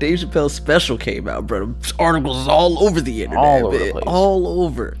 Right when Dave Chappelle's special came out, bro, articles all over the internet, all over the place, all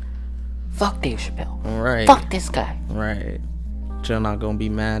over. Fuck Dave Chappelle. Right. Fuck this guy. Right. You're not gonna be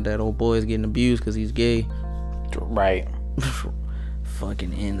mad that old boy is getting abused because he's gay. Right.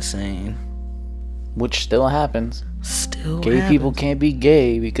 Fucking insane. Which still happens. Gay happens. people can't be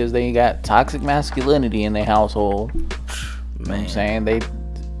gay because they got toxic masculinity in their household. Man. You know what I'm saying?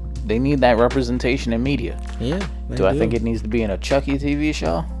 They need that representation in media. Yeah. Do I think it needs to be in a Chucky TV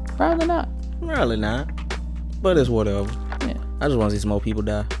show? Probably not. Probably not. But it's whatever. Yeah. I just want to see some more people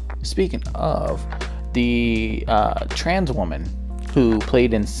die. Speaking of, the trans woman who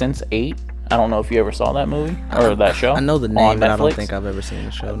played in Sense8. I don't know if you ever saw that movie or that show. I know the name, but I don't think I've ever seen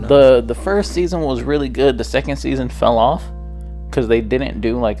the show. No. The first season was really good. The second season fell off because they didn't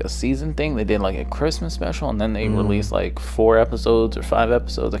do like a season thing. They did like a Christmas special, and then they released like 4 episodes or 5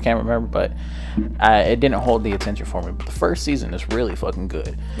 episodes. I can't remember, but it didn't hold the attention for me. But the first season is really fucking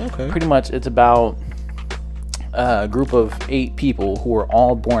good. Okay. Pretty much, it's about a group of 8 people who were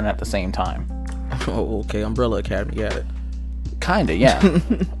all born at the same time. Oh, okay. Umbrella Academy, got it. Kinda, yeah.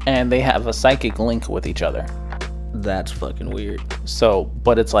 And they have a psychic link with each other. That's fucking weird. So,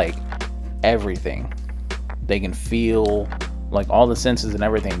 but it's like everything. They can feel, like all the senses and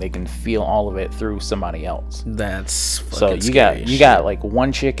everything. They can feel all of it through somebody else. That's fucking so you scary got like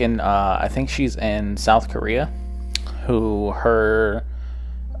one chick in I think she's in South Korea, who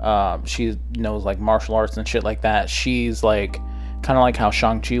she knows like martial arts and shit like that. She's like kind of like how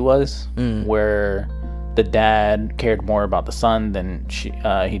Shang-Chi was, where the dad cared more about the son than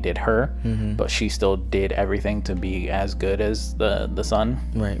he did her, but she still did everything to be as good as the son.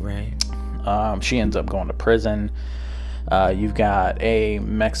 Right. She ends up going to prison. You've got a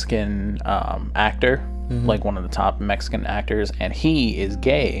Mexican actor, like one of the top Mexican actors, and he is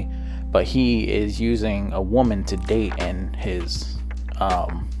gay, but he is using a woman to date in his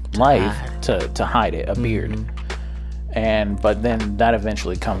life to hide it, a beard. But then that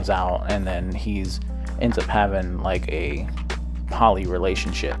eventually comes out, and then ends up having like a poly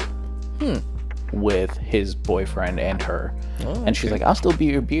relationship with his boyfriend and her. And she's like, I'll still be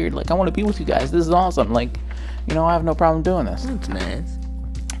your beard, like I want to be with you guys, this is awesome, like, you know, I have no problem doing this. That's nice.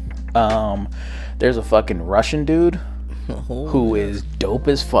 There's a fucking Russian dude who is dope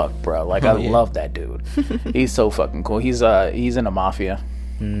as fuck, bro. Like I love that dude. He's so fucking cool. He's in a mafia.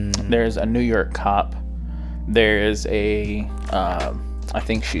 There's a New York cop. There's a, I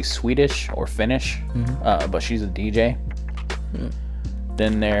think she's Swedish or Finnish, but she's a DJ.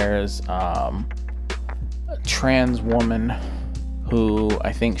 Then there's a trans woman who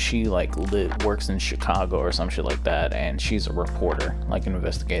I think she like works in Chicago or some shit like that, and she's a reporter, like an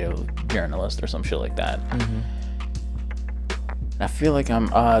investigative journalist or some shit like that. I feel like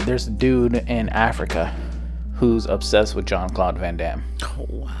there's a dude in Africa who's obsessed with Jean-Claude Van Damme. Oh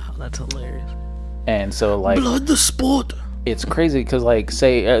wow, that's hilarious. And so like Blood the Sport. It's crazy because like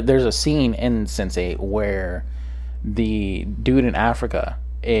say there's a scene in Sense8 where the dude in Africa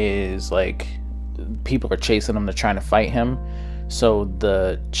is like, people are chasing him, they're trying to fight him. So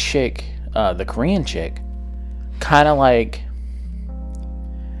the chick, the Korean chick, kind of like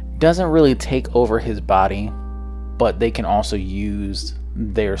doesn't really take over his body, but they can also use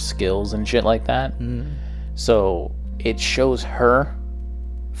their skills and shit like that. So it shows her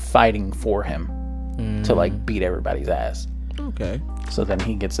fighting for him to like beat everybody's ass. Okay. So then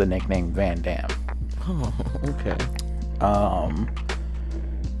he gets the nickname Van Damme. Oh, okay.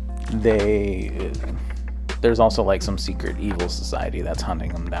 There's also like some secret evil society that's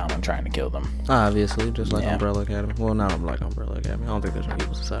hunting them down and trying to kill them. Obviously, just like Umbrella Academy. Well, not like Umbrella Academy. I don't think there's an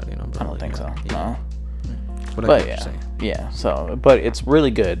evil society in Umbrella. I don't think Academy. so. Yeah. No. But yeah. So, but it's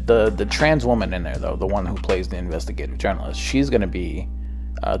really good. The trans woman in there though, the one who plays the investigative journalist, she's gonna be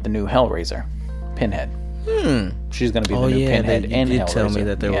the new Hellraiser, Pinhead. She's gonna be the new Pinhead in Hellraiser. You did tell me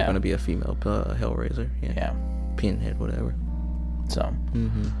that there were gonna be a female Hellraiser. Yeah. Pinhead, whatever. So.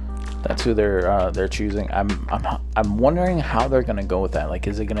 That's who they're choosing. I'm wondering how they're gonna go with that. Like,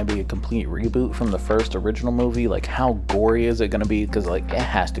 is it gonna be a complete reboot from the first original movie? Like, how gory is it gonna be? Because like, it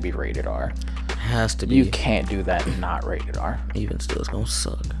has to be rated R. Has to be. You can't do that not rated R. Even still, it's gonna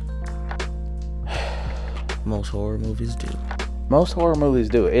suck. Most horror movies do. Most horror movies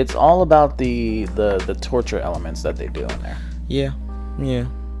do. It's all about the torture elements that they do in there. Yeah.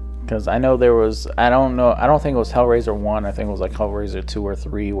 Because I know there was, I don't think it was Hellraiser 1, I think it was like Hellraiser 2 or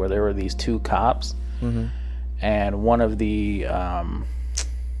 3, where there were these two cops, and one of the, I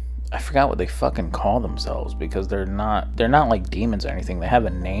forgot what they fucking call themselves, because they're not like demons or anything, they have a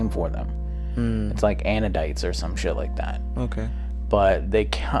name for them. It's like Anodites or some shit like that. Okay. But they,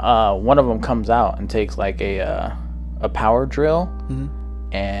 one of them comes out and takes like a power drill,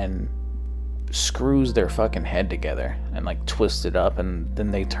 and screws their fucking head together and like twist it up, and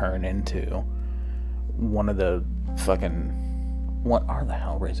then they turn into one of the fucking, what are the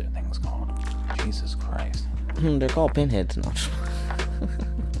Hellraiser things called? Jesus Christ. They're called pinheads now.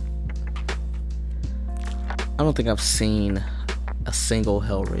 I don't think I've seen a single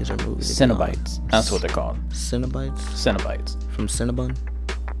Hellraiser movie. Cenobites. That's what they're called. Cenobites? Cenobites. From Cinnabon?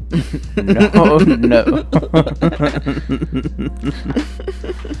 No.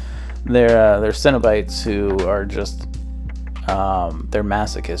 They're Cenobites who are just they're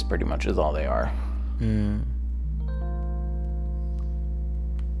masochists, pretty much is all they are.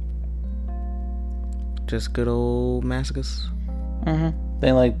 Just good old masochists.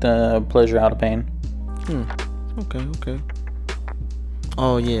 They like the pleasure out of pain. Okay.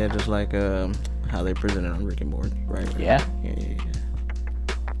 Oh yeah, just like how they presented on Rick and Morty, right? Yeah.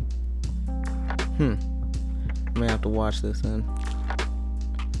 I may have to watch this then.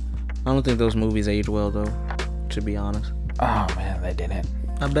 I don't think those movies age well though, to be honest. Oh man, they didn't.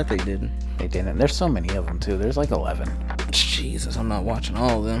 I bet they didn't. They didn't. There's so many of them too. There's like 11. Jesus, I'm not watching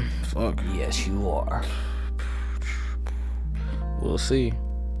all of them. Fuck. Yes, you are. We'll see.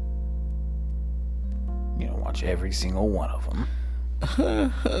 You don't watch every single one of them.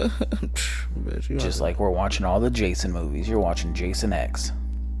 Just like we're watching all the Jason movies. You're watching Jason X.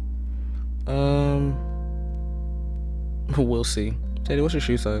 We'll see. Teddy, what's your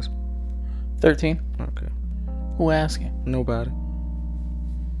shoe size? 13. Okay. Who asked you? Nobody.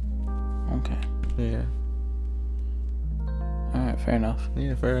 Okay. Yeah. Alright, fair enough.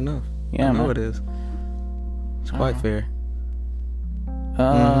 Yeah, fair enough. Yeah, I know it is. It's quite fair.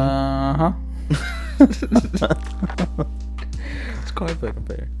 Uh-huh. It's quite fucking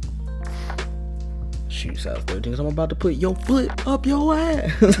fair. Shoe size 13, because I'm about to put your foot up your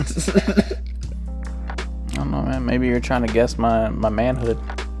ass. I don't know, man. Maybe you're trying to guess my manhood.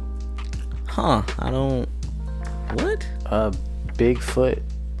 Huh. I don't... What? Big foot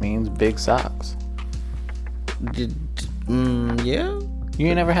means big socks. Yeah? You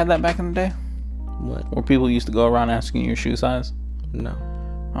ain't never had that back in the day? What? Where people used to go around asking you your shoe size? No.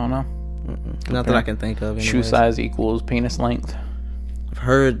 I don't know. Not that I can think of. Anyways. Shoe size equals penis length? I've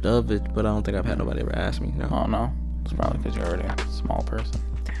heard of it, but I don't think I've had nobody ever ask me. No. Oh, no. It's probably because you're already a small person.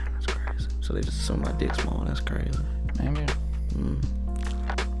 Damn, that's crazy. So they just assume my dick's small. That's crazy. Maybe.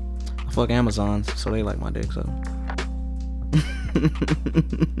 Fuck Amazon, so they like my dick, so.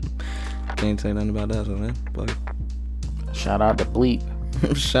 Can't say nothing about that, so man. Fuck it. Shout out to Bleep.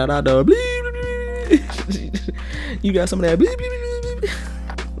 Shout out to Bleep. You got some of that bleep, bleep, bleep, bleep.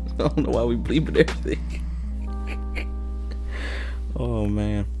 I don't know why we bleeping everything. Oh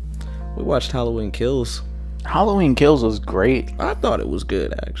man, we watched Halloween Kills. Halloween Kills was great. I thought it was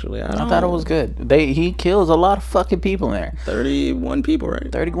good, actually. I thought it was good. He kills a lot of fucking people in there. 31 people,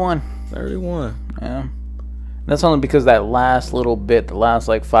 right? 31. Yeah. That's only because that last little bit, the last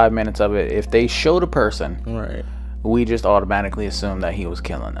like 5 minutes of it, if they showed a person, right, we just automatically assumed that he was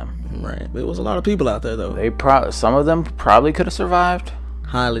killing them. Right. But it was a lot of people out there, though. Some of them probably could have survived.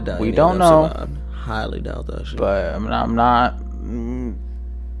 Highly doubt. We don't know. Survived. Highly doubt that shit. But I'm not.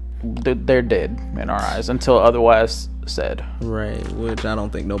 They're dead in our eyes until otherwise said. Right, which I don't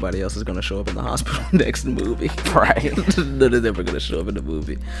think nobody else is going to show up in the hospital next to the movie. Right. None of them are going to show up in the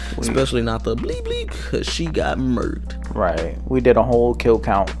movie. Especially not the bleep bleep, because she got murked. Right. We did a whole kill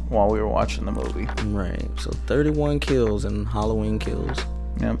count while we were watching the movie. Right. So 31 kills in Halloween Kills.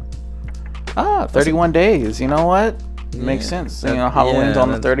 Yep. 31 days. You know what? Yeah. Makes sense. Halloween's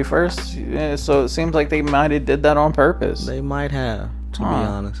on the 31st. Yeah, so it seems like they might have did that on purpose. They might have. To be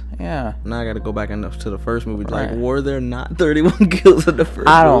honest. Yeah. Now I got to go back to the first movie. Right. Like, were there not 31 kills in the first movie?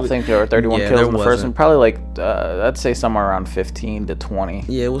 I don't think there were 31 kills in the first one. Probably like, I'd say somewhere around 15 to 20.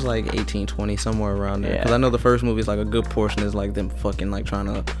 Yeah, it was like 18, 20, somewhere around there. Because I know the first movie is like a good portion is like them fucking like trying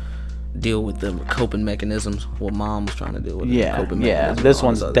to deal with the coping mechanisms. What Mom was trying to deal with. Coping mechanisms. This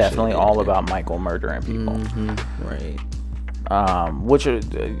one's definitely all about Michael murdering people. Mm-hmm. Right. Which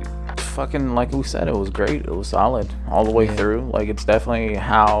fucking, like we said, it was great. It was solid all the way through. Like, it's definitely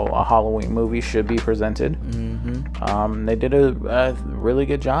how a Halloween movie should be presented. They did a really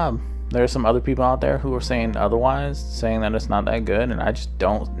good job. There are some other people out there who are saying otherwise, saying that it's not that good, and I just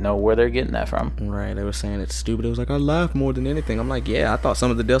don't know where they're getting that from. Right, they were saying it's stupid. It was like, I laughed more than anything. I'm like, yeah, I thought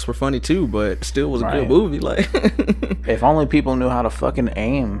some of the deaths were funny too, but still was a good movie. Like, if only people knew how to fucking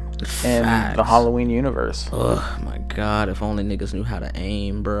aim in the Halloween universe. Oh my god, if only niggas knew how to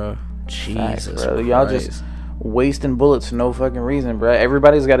aim, bro. Jesus, bro. Y'all just wasting bullets for no fucking reason, bro.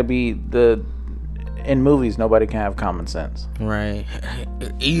 Everybody's got to be in movies, nobody can have common sense. Right.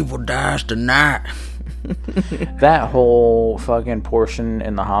 Evil dies tonight. That whole fucking portion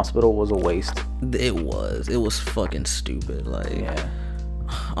in the hospital was a waste. It was fucking stupid. Like,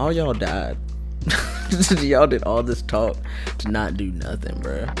 all y'all died. Y'all did all this talk to not do nothing,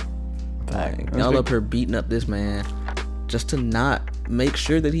 bro. Like, y'all up here beating up this man just to not make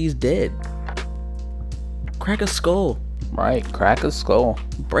sure that he's dead. Crack a skull. Right, crack a skull.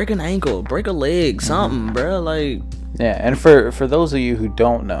 Break an ankle, break a leg, something, bro. Like, yeah, and for those of you who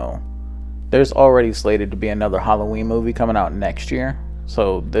don't know, there's already slated to be another Halloween movie coming out next year.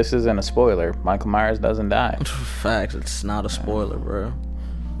 So this isn't a spoiler. Michael Myers doesn't die. Facts, it's not a spoiler, bro.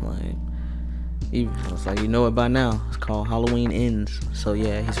 Like, it's like, you know it by now. It's called Halloween Ends. So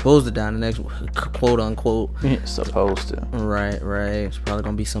yeah, he's supposed to die in the next, quote unquote. He's supposed to. Right. It's probably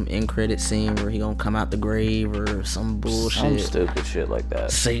gonna be some end credit scene where he gonna come out the grave or some bullshit. Some stupid shit like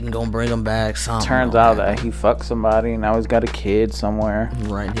that. Satan gonna bring him back. Something. Turns out that he fucked somebody. Now he's got a kid somewhere.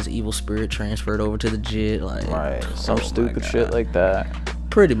 Right. And his evil spirit transferred over to the jit. Like, right. Some stupid shit like that.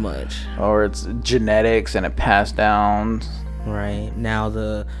 Pretty much. Or it's genetics and it passed down. Right. Now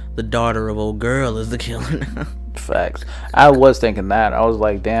the daughter of old girl is the killer now. Facts. I was thinking that. I was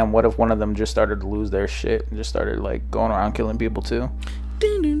like, damn, what if one of them just started to lose their shit and just started like going around killing people too?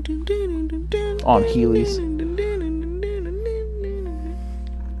 On Heelys.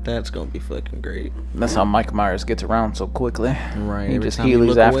 That's gonna be fucking great. That's how Mike Myers gets around so quickly. Right. He just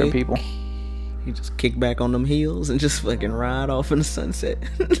Heelys after away, people. He just kick back on them heels and just fucking ride off in the sunset.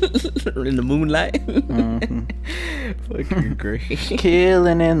 In the moonlight. Fucking great.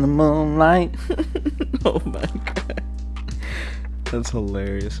 Killing in the moonlight. Oh my god. That's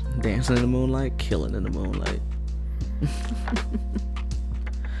hilarious. Dancing in the moonlight, killing in the moonlight.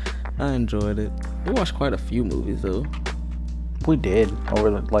 I enjoyed it. We watched quite a few movies though. We did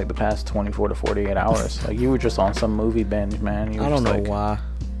over the past 24 to 48 hours. Like, you were just on some movie binge, man. I don't know why.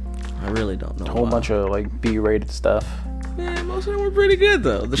 I really don't know. A whole bunch of like B-rated stuff. Yeah, most of them were pretty good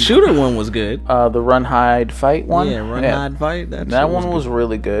though. The shooter one was good. The Run Hide Fight one. Yeah, Hide Fight. That one was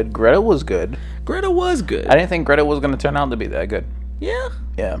really good. Greta was good. Greta was good. I didn't think Greta was gonna turn out to be that good. Yeah.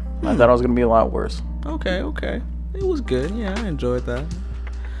 Yeah. I thought it was gonna be a lot worse. Okay. It was good. Yeah, I enjoyed that.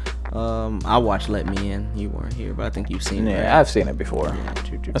 I watched Let Me In. You weren't here, but I think you've seen it. Yeah, right? I've seen it before. Yeah,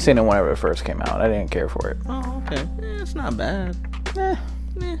 I've seen it whenever it first came out. I didn't care for it. Oh, okay. Yeah, it's not bad.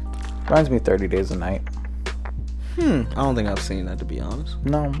 Reminds me of 30 Days a Night. I don't think I've seen that, to be honest.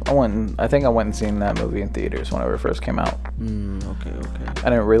 No, I think I went and seen that movie in theaters whenever it first came out. Okay. I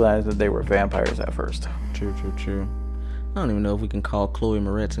didn't realize that they were vampires at first. True. I don't even know if we can call Chloe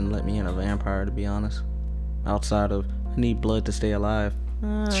Moretz and Let Me In a vampire, to be honest. Outside of, I need blood to stay alive.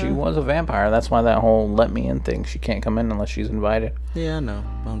 She was a vampire. That's why that whole let me in thing. She can't come in unless she's invited. Yeah, I know.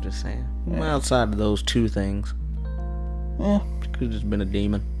 I'm just saying. Yeah. Outside of those two things. Yeah. She could have just been a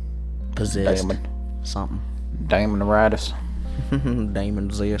demon. Possessed. Damon. Something. Damonitis.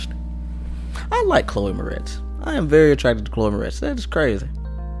 Damon zest. I like Chloe Moretz. I am very attracted to Chloe Moretz. That is crazy.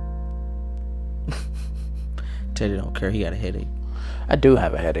 Teddy don't care. He got a headache. I do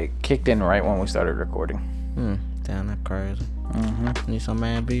have a headache. Kicked in right when we started recording. Damn, that crazy. Need some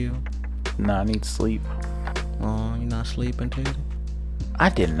Advil? Nah, I need sleep. Oh, you not sleeping, Teddy? I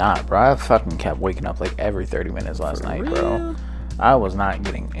did not, bro. I fucking kept waking up like every 30 minutes last night, bro. I was not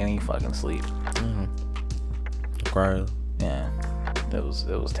getting any fucking sleep. Crazy. Yeah, it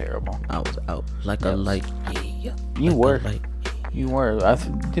was terrible. I was out like a light. Yeah. You were. You were.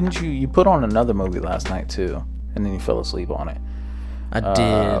 Didn't you? You put on another movie last night too, and then you fell asleep on it. I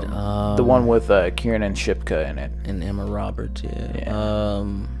did. The one with Kiernan Shipka in it. And Emma Roberts, yeah.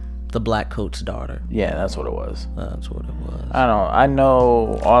 The Black Coat's daughter. Yeah, that's what it was. That's what it was. I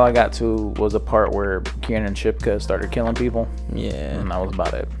know all I got to was a part where Kiernan Shipka started killing people. Yeah. And that was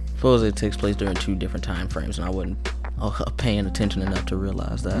about it. Supposedly it takes place during 2 different time frames, and I wasn't paying attention enough to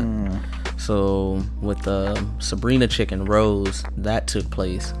realize that. So with Sabrina Chick and Rose, that took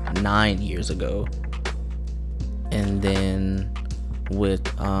place 9 years ago. And then with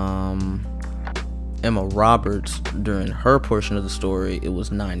Emma Roberts, during her portion of the story, it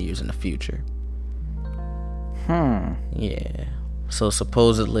was 9 years in the future. Yeah. So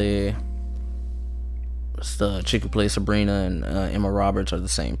supposedly the chick who plays Sabrina and Emma Roberts are the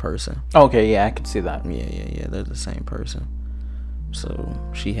same person. Okay, yeah, I can see that. Yeah, they're the same person. So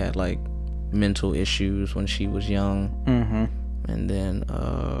she had like mental issues when she was young. And then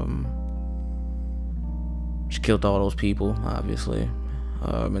she killed all those people, obviously.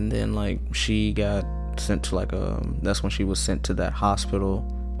 And then like she got sent to like that's when she was sent to that hospital.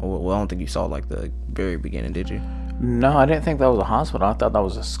 Well, I don't think you saw like the very beginning, did you? No, I didn't think that was a hospital. I thought that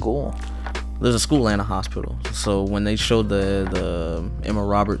was a school. There's a school and a hospital. So when they showed the Emma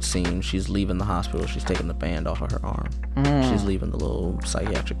Roberts scene, she's leaving the hospital. She's taking the band off of her arm. She's leaving the little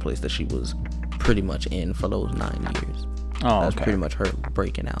psychiatric place that she was pretty much in for those 9 years. Oh, That's pretty much her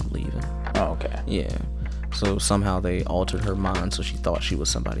breaking out, leaving. Oh, okay. Yeah. So somehow they altered her mind so she thought she was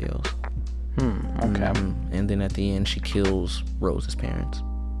somebody else. Okay. And then at the end, she kills Rose's parents.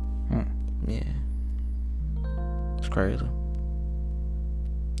 Yeah. It's crazy.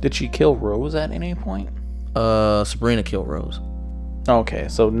 Did she kill Rose at any point? Sabrina killed Rose. Okay,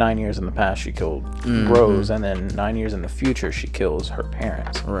 so 9 years in the past she killed Rose, and then 9 years in the future she kills her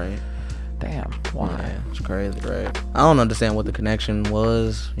parents. Right. Damn. Why? Yeah, it's crazy, right? I don't understand what the connection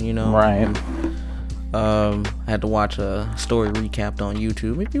was, you know? Right. I had to watch a story recapped on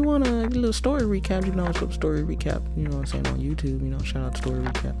YouTube. If you want a little story recap, you can always go to story recap, you know what I'm saying, on YouTube, you know, shout out to story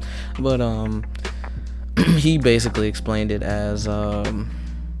recap. But, he basically explained it as,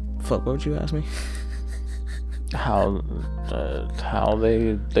 fuck, what would you ask me? How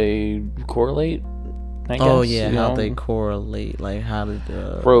they correlate? I guess, oh yeah, how they correlate. Like how did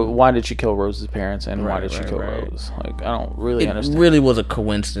why did she kill Rose's parents and why did she kill Rose? Like I don't really understand. It really was a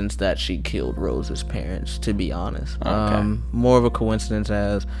coincidence that she killed Rose's parents, to be honest. Okay. More of a coincidence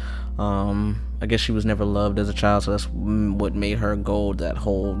as I guess she was never loved as a child, so that's what made her go that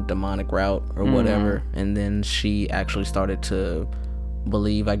whole demonic route or whatever. And then she actually started to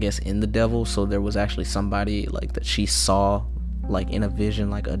believe, I guess, in the devil. So there was actually somebody like that she saw, like in a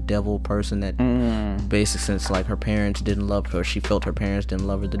vision, like a devil person that basically, since like her parents didn't love her, she felt her parents didn't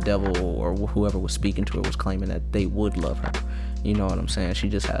love her, the devil or whoever was speaking to her was claiming that they would love her. You know what I'm saying? She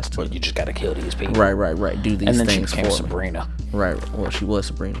just has to. Well, you just gotta kill these people. Right. Do these and then things she became for Sabrina. Me. Right. Well, she was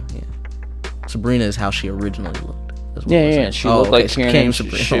Sabrina. Yeah. Sabrina is how she originally looked. Yeah. She looked like Kiernan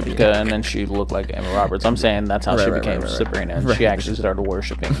Shipka, and then she looked like Emma Roberts. I'm saying that's how she became Sabrina. And she actually started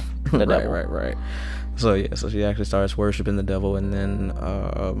worshiping the devil. Right. So yeah, so she actually starts worshiping the devil, and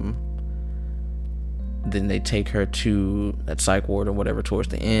then they take her to that psych ward or whatever towards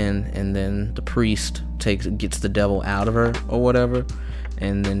the end, and then the priest gets the devil out of her or whatever,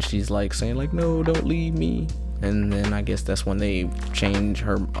 and then she's like saying like, no, don't leave me. And then I guess that's when they change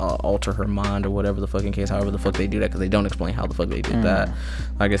her, alter her mind or whatever the fucking case, however the fuck they do that, because they don't explain how the fuck they did that.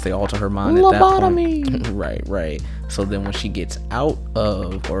 I guess they alter her mind at that point. Right. So then when she gets out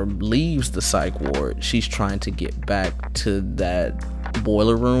of or leaves the psych ward, she's trying to get back to that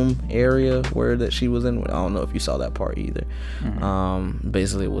boiler room area where that she was in. I don't know if you saw that part either.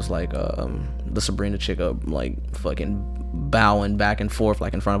 Basically it was like the Sabrina chick like fucking bowing back and forth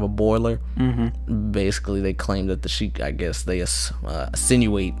like in front of a boiler. Basically they claimed that I guess they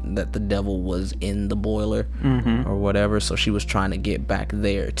insinuate that the devil was in the boiler or whatever, so she was trying to get back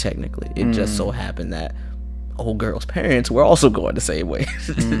there. Technically it just so happened that old girl's parents were also going the same way.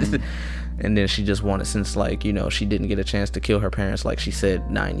 And then she just wanted, since like, you know, she didn't get a chance to kill her parents like she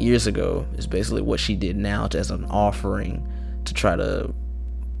said 9 years ago, is basically what she did now as an offering to try to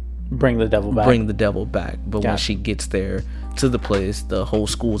bring the devil back. But when she gets there to the place, the whole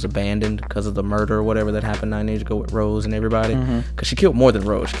school's abandoned because of the murder or whatever that happened 9 years ago with Rose and everybody. Because she killed more than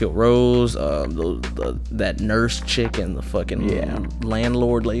Rose. She killed Rose, that nurse chick, and the fucking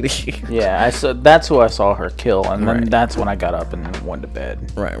landlord lady. That's who I saw her kill, and then that's when I got up and went to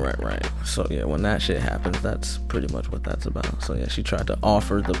bed. Right. So yeah, when that shit happens, that's pretty much what that's about. So yeah, she tried to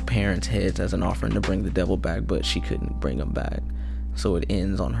offer the parents' heads as an offering to bring the devil back, but she couldn't bring them back. So it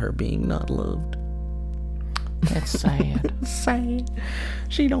ends on her being not loved. That's sad. Sad.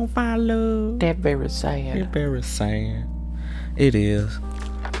 She don't find love. That's very sad. It's very sad. It is.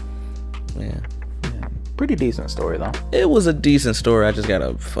 Yeah. Pretty decent story though. It was a decent story. I just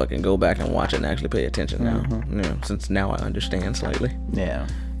gotta fucking go back and watch it and actually pay attention now. Yeah, since now I understand slightly. Yeah.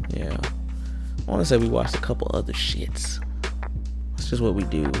 I want to say we watched a couple other shits. That's just what we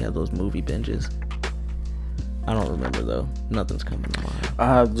do. We have those movie binges. I don't remember though. Nothing's coming to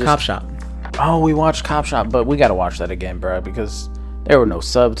mind. Cop Shop. Oh, we watched Cop Shop, but we gotta watch that again, bro, because there were no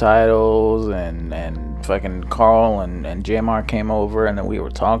subtitles, and fucking Carl and JMR came over, and then we were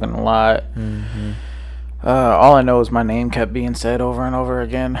talking a lot. All I know is my name kept being said over and over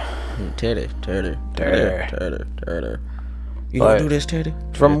again. Teddy. You But gonna do this, Teddy?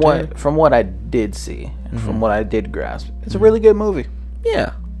 From what I did see, and from what I did grasp, it's a really good movie.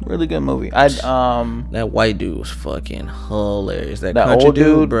 Yeah. Really good movie. That white dude was fucking hilarious. That country old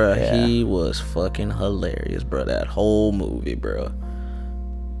dude, bro, he was fucking hilarious, bro. That whole movie, bro.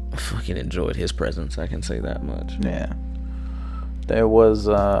 I fucking enjoyed his presence. I can say that much. Yeah. There was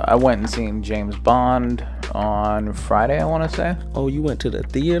I went and seen James Bond on Friday, I want to say. Oh, you went to the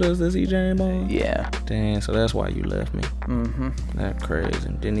theaters to see James Bond? Yeah. Damn, so that's why you left me. That crazy.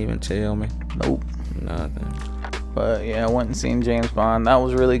 Didn't even tell me. Nope. Nothing. But yeah, I went and seen James Bond. That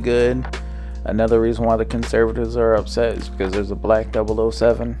was really good. Another reason why the conservatives are upset is because there's a black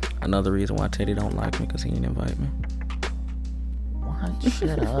 007. Another reason why Teddy don't like me, because he didn't invite me. What?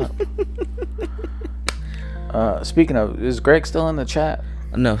 Shut up. Speaking of, is Greg still in the chat?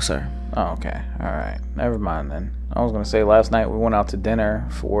 No, sir. Oh, okay. All right. Never mind then. I was going to say last night we went out to dinner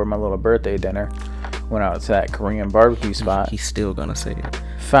for my little birthday dinner. Went out to that Korean barbecue spot. He's still going to say it.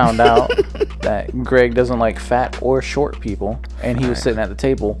 Found out that Greg doesn't like fat or short people, and he was sitting at the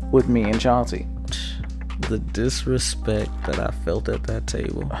table with me and Chauncey. The disrespect that I felt at that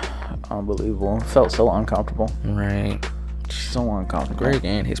table. Unbelievable. Felt so uncomfortable. Right. So uncomfortable. Greg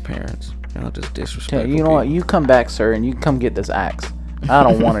and his parents. Y'all just disrespectful. You know what? You come back, sir, and you come get this axe. I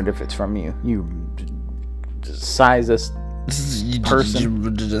don't want it if it's from you. You size this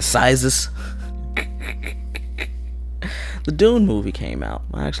person. The sizes. The Dune movie came out.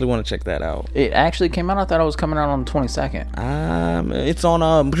 I actually want to check that out. It actually came out? I thought it was coming out on the 22nd. It's on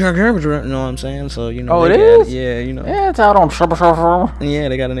you know what I'm saying? So, you know. Oh, it is? Yeah, you know. Yeah, it's out on Yeah,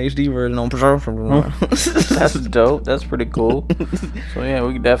 they got an HD version on That's dope. That's pretty cool. So yeah,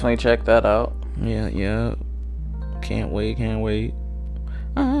 we can definitely check that out. Yeah. Can't wait.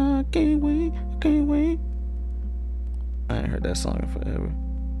 I can't wait. I ain't heard that song in forever.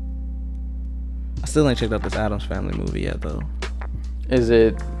 I still ain't checked out this Addams Family movie yet, though. Is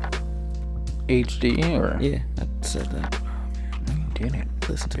it HD or? Yeah, I said that. No, you didn't.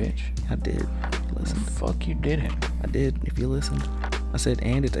 Listen to bitch. me. I did. Listen. Fuck, you didn't. I did. If you listened, I said,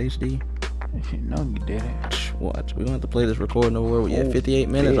 and it's HD. No, you didn't. Watch. We're gonna have to play this recording over. We at 58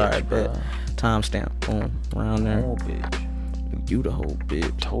 minutes. All right, bet. Timestamp. Boom. Around there. Whole bitch. You the whole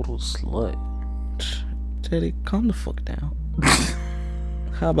bitch. Total slut. Teddy, calm the fuck down.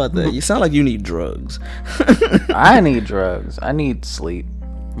 How about that? You sound like you need drugs. I need drugs. I need sleep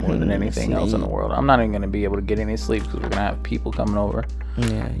more than anything else in the world. I'm not even going to be able to get any sleep because we're going to have people coming over.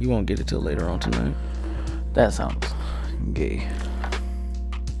 Yeah, you won't get it till later on tonight. That sounds gay.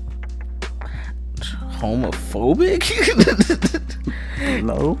 Homophobic?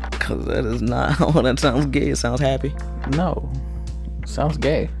 No. Because that is not how that sounds gay. It sounds happy. No. It sounds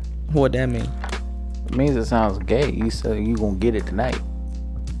gay. What that mean? It means it sounds gay. You said you going to get it tonight.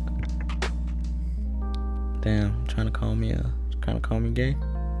 Damn, trying to call me gay?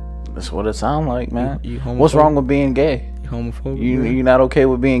 That's what it sounds like, man. You what's wrong with being gay? You homophobic. You not okay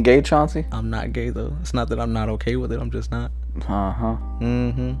with being gay, Chauncey? I'm not gay though. It's not that I'm not okay with it. I'm just not. Uh-huh.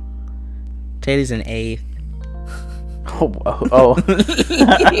 Teddy's an eighth. Oh.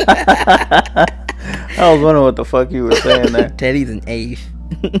 I was wondering what the fuck you were saying there. Teddy's an eighth.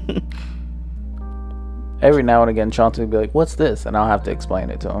 Every now and again, Chauncey would be like, "What's this?" And I'll have to explain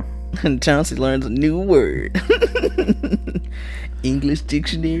it to him. And Chauncey learns a new word. English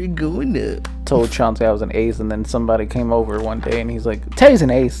dictionary going up. Told Chauncey I was an ace, and then somebody came over one day and he's like, "Teddy's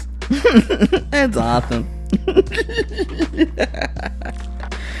an ace." That's awesome.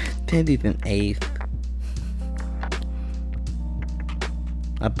 Teddy's an eighth.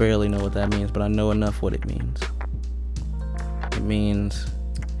 I barely know what that means, but I know enough what it means. It means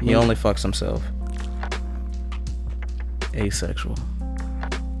he only fucks himself. Asexual.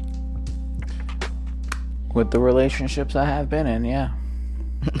 With the relationships I have been in, yeah.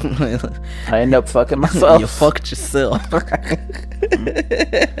 I end up fucking myself. You fucked yourself.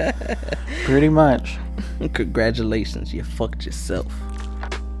 Pretty much. Congratulations, you fucked yourself.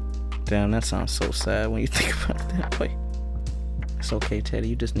 Damn, that sounds so sad when you think about it that way. It's okay, Teddy.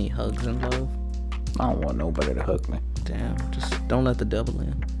 You just need hugs and love. I don't want nobody to hug me. Damn, just don't let the devil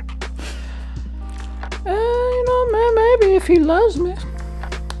in. Man, maybe if he loves me.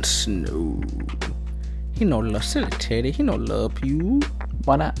 No. He no love, silly Teddy. He no love you.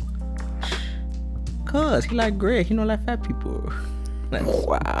 Why not? Cause he like Greg. He don't like fat people.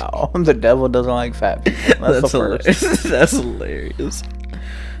 Wow. The devil doesn't like fat people. That's the hilarious. That's hilarious.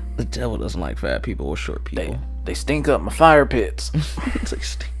 The devil doesn't like fat people or short people. They stink up my fire pits. They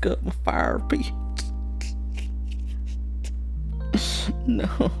stink up my fire pits. No.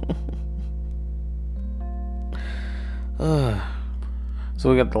 So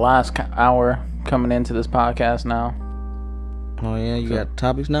we got the last hour coming into this podcast now. Oh yeah, you got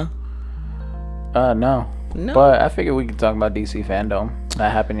topics now? No. But I figured we could talk about DC Fandom.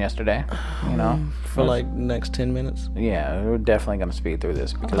 That happened yesterday, you know? For like next 10 minutes? Yeah, we're definitely going to speed through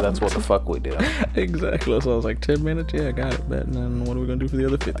this because that's what the fuck we do. Exactly. So I was like, 10 minutes? Yeah, I got it. And then what are we going to do for the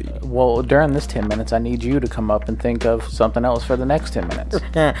other 50? Well, during this 10 minutes, I need you to come up and think of something else for the next 10 minutes.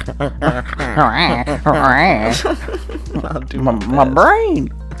 I'll do my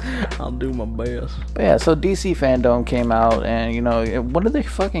brain. I'll do my best. But yeah, so DC Fandom came out, and you know, what did they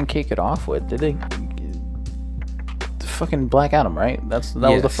fucking kick it off with? Did they fucking Black Adam, right? That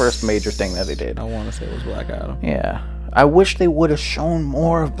was the first major thing that they did. I want to say it was Black Adam. Yeah. I wish they would have shown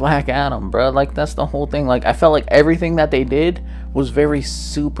more of Black Adam, bro. Like, that's the whole thing. Like, I felt like everything that they did was very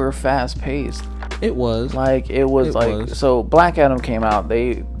super fast paced. It was. Like, it was. So Black Adam came out.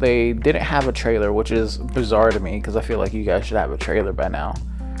 They didn't have a trailer, which is bizarre to me because I feel like you guys should have a trailer by now.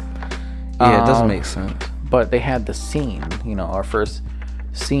 Yeah, it doesn't make sense. But they had the scene, you know, our first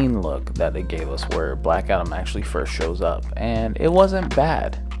scene look that they gave us where Black Adam actually first shows up, and it wasn't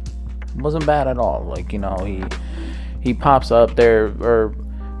bad. It wasn't bad at all. Like, you know, he pops up there, or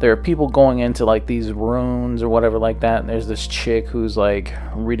there are people going into like these runes or whatever like that, and there's this chick who's like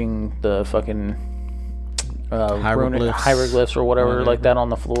reading the fucking hieroglyphs or whatever like that on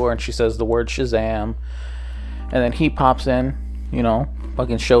the floor, and she says the word Shazam, and then he pops in, you know,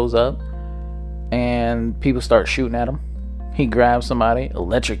 fucking shows up, and people start shooting at him. He grabs somebody,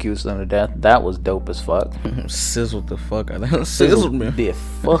 electrocutes them to death. That was dope as fuck. Sizzled the fuck out of him. Sizzled me. The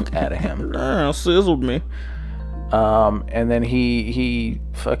fuck out of him. Damn, sizzled me. And then he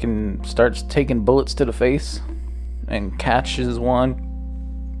fucking starts taking bullets to the face and catches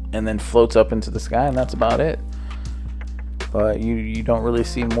one and then floats up into the sky, and that's about it. But you don't really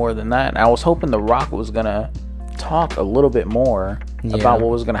see more than that. And I was hoping The Rock was gonna talk a little bit more about what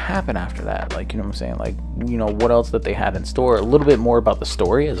was going to happen after that. Like, you know what I'm saying? Like, you know, what else that they had in store. A little bit more about the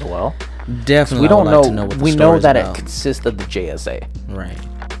story as well. Definitely. We don't know. We know that it consists of the JSA. Right.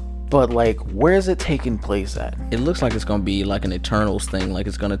 But, like, where is it taking place at? It looks like it's going to be like an Eternals thing. Like,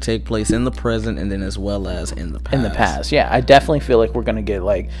 it's going to take place in the present and then as well as in the past. In the past, yeah. I definitely feel like we're going to get,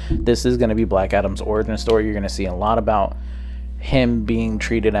 like, this is going to be Black Adam's origin story. You're going to see a lot about him being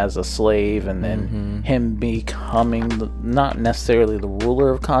treated as a slave, and then him becoming not necessarily the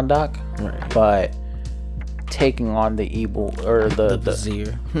ruler of Kahndaq, but taking on the evil, or the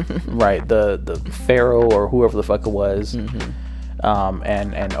vizier. Right, the pharaoh or whoever the fuck it was,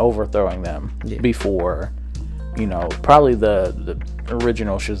 and overthrowing them before, you know, probably the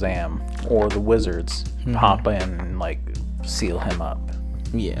original Shazam or the wizards pop in and like seal him up.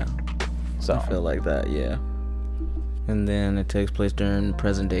 Yeah, so I feel like that. Yeah. And then it takes place during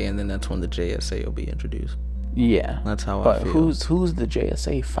present day, and then that's when the JSA will be introduced. Yeah, that's how I feel. But who's the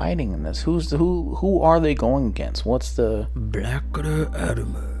JSA fighting in this? Who are they going against? What's the Black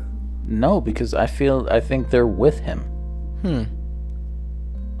Adam? No, because I think they're with him. I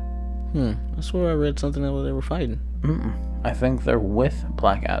swear I read something that they were fighting. I think they're with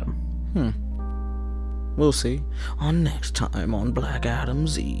Black Adam. We'll see. On next time on Black Adam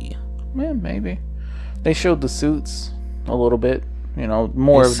Z. Yeah, maybe. They showed the suits a little bit. You know,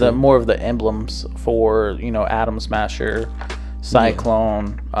 more of the emblems for, you know, Atom Smasher,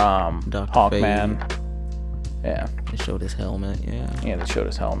 Cyclone, Hawkman. Fate. Yeah. They showed his helmet. Yeah, they showed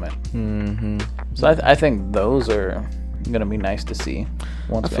his helmet. So I think those are gonna be nice to see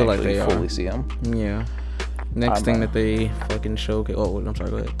once we actually fully see them. Yeah. Next thing that they fucking showcase. Oh, I'm sorry.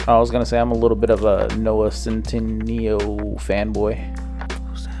 Go ahead. I was gonna say I'm a little bit of a Noah Centineo fanboy.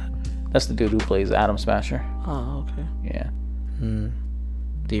 Who's that? That's the dude who plays Atom Smasher. Oh, okay. Yeah.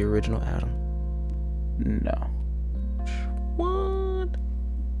 The original Adam. No. What?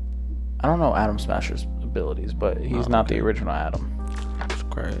 I don't know Atom Smasher's abilities, but he's not the original Adam. That's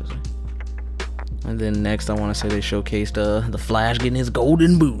crazy. And then next, I want to say they showcased the Flash getting his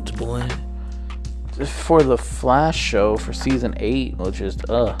golden boots, boy. For the Flash show for season 8, which is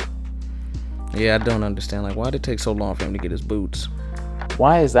Yeah, I don't understand. Like, why did it take so long for him to get his boots?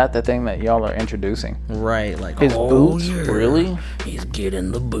 Why is that the thing that y'all are introducing? Right, like his boots? Yeah. Really? He's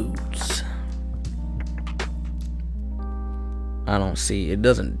getting the boots. I don't see. It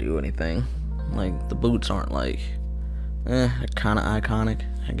doesn't do anything. Like, the boots aren't like, kind of iconic,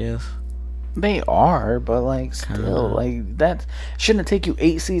 I guess. They are, but like still, like that shouldn't take you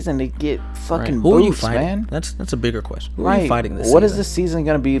 8 seasons to get fucking Who boots, are you fighting? man. That's a bigger question. Who are you fighting this What season? is this season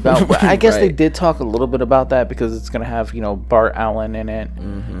gonna be about? I guess they did talk a little bit about that because it's gonna have, you know, Bart Allen in it,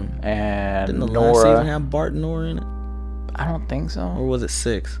 and didn't the Nora. last season have Bart and Nora in it? I don't think so. Or was it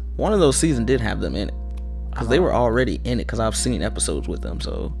 6? One of those seasons did have them in it because they were already in it. Because I've seen episodes with them,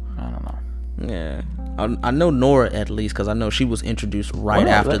 so I don't know. Yeah. I know Nora at least because I know she was introduced right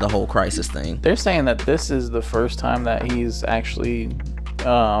after the whole Crisis thing. They're saying that this is the first time that he's actually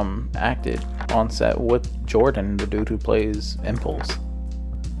acted on set with Jordan, the dude who plays Impulse.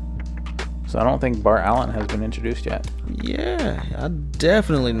 So I don't think Bart Allen has been introduced yet. Yeah, I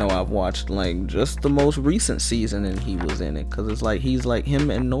definitely know I've watched like just the most recent season and he was in it because it's like he's like him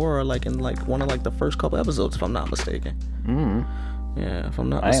and Nora like in like one of like the first couple episodes if I'm not mistaken. Yeah, if I'm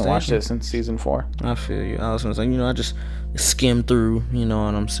not mistaken. I ain't watched it since season 4. I feel you. I was gonna say, you know, I just skimmed through, you know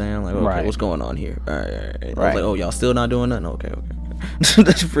what I'm saying? Like, okay, what's going on here? All right. I was like, oh, y'all still not doing nothing? Okay.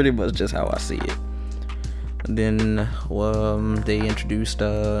 That's pretty much just how I see it. And then they introduced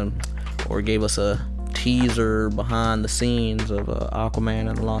or gave us a teaser behind the scenes of Aquaman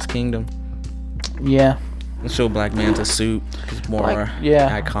and the Lost Kingdom. Yeah. It showed Black Manta's suit. It's more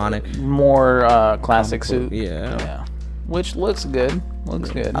iconic. More classic suit. Yeah. Which looks good.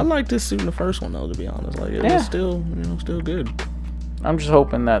 Good. I like this suit in the first one though, to be honest. Like it's still, you know, still good. I'm just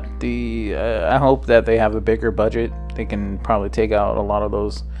hoping that I hope that they have a bigger budget. They can probably take out a lot of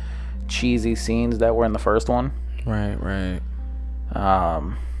those cheesy scenes that were in the first one. Right.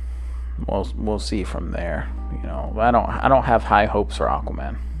 We'll see from there. You know, I don't have high hopes for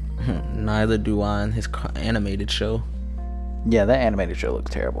Aquaman. Neither do I in his animated show. Yeah, that animated show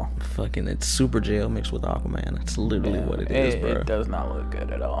looks terrible. Fucking, it's Super Jail mixed with Aquaman. That's literally what it is, bro. It does not look good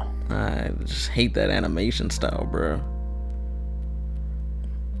at all. I just hate that animation style, bro.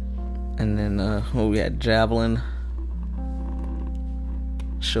 And then, we had Javelin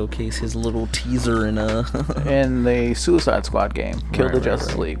showcase his little teaser in the Suicide Squad game, Kill the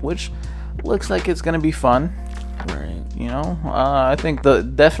Justice League, which looks like it's gonna be fun. Right. You know, I think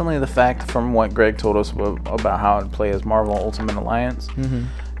definitely the fact from what Greg told us about how it play as Marvel Ultimate Alliance. You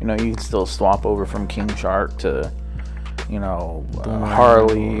know, you can still swap over from King Shark to, you know,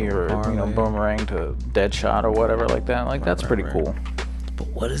 Harley or you know, Boomerang to Deadshot or whatever like that. Like that's pretty cool. But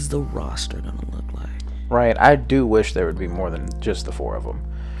what is the roster gonna look like? Right. I do wish there would be more than just the 4 of them.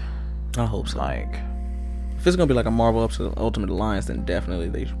 I hope so. Like, if it's gonna be like a Marvel Ultimate Alliance, then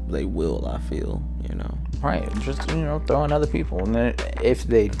definitely they will. I feel, you know. Right, just, you know, throw in other people, and then if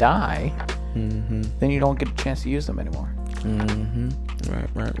they die, then you don't get a chance to use them anymore.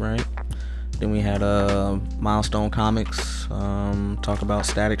 Right. Then we had Milestone Comics talk about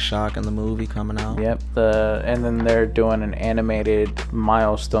Static Shock and the movie coming out. Yep. And then they're doing an animated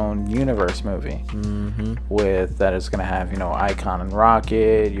Milestone Universe movie with that is gonna have, you know, Icon and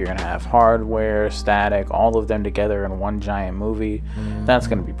Rocket. You're gonna have Hardware, Static, all of them together in one giant movie. That's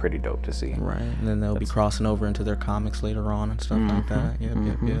gonna be pretty dope to see. Right. And then they'll be crossing over into their comics later on and stuff like that.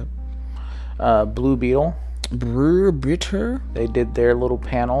 Yep. Blue Beetle. Bitter. They did their little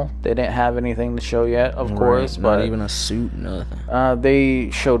panel. They didn't have anything to show yet, of course, but not even a suit, nothing. They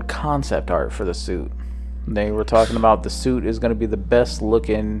showed concept art for the suit. They were talking about the suit is going to be the best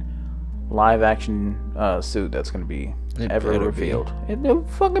looking live action suit that's going to be ever revealed. It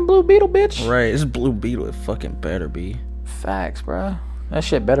fucking Blue Beetle, bitch. Right, it's Blue Beetle. It fucking better be. Facts, bruh. That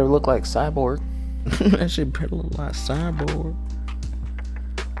shit better look like Cyborg. That shit better look like Cyborg.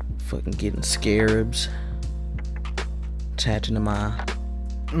 Fucking getting scarabs. Attaching to my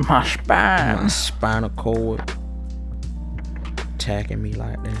spine. My spinal cord. Attacking me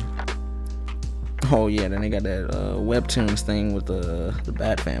like that. Oh yeah, then they got that webtoons thing with the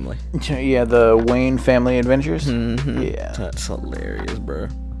Bat Family. Yeah, the Wayne Family Adventures. Mm-hmm. Yeah, that's hilarious, bro.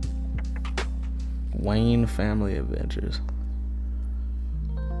 Wayne Family Adventures.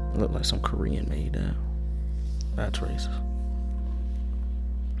 Look like some Korean made that. That's racist.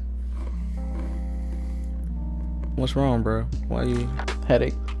 What's wrong, bro? Why you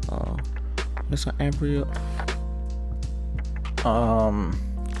headache? Oh, it's an April.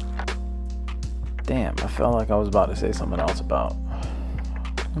 Damn, I felt like I was about to say something else about.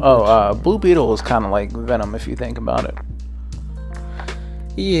 Blue Beetle is kind of like Venom if you think about it.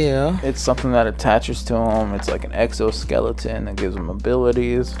 Yeah. It's something that attaches to him. It's like an exoskeleton that gives him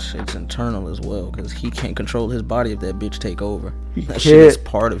abilities. It's internal as well, because he can't control his body if that bitch take over. That shit is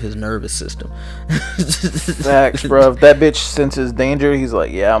part of his nervous system. Facts, bro. If that bitch senses danger, he's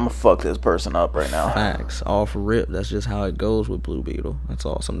like, yeah, I'm gonna fuck this person up right now. Facts. All for rip. That's just how it goes with Blue Beetle. That's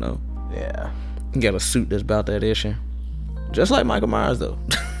awesome, though. Yeah. You got a suit that's about that issue. Just like Michael Myers, though.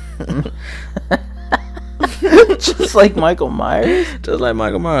 Just like Michael Myers? Just like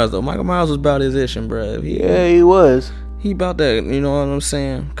Michael Myers, though. Michael Myers was about his issue, bro. Yeah, he was. He about that, you know what I'm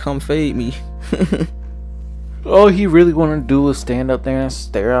saying? Come fade me. All he really wanted to do was stand up there and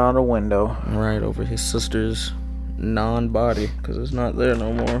stare out a window. Right over his sister's non-body, because it's not there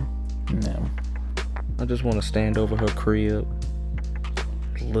no more. No. I just want to stand over her crib,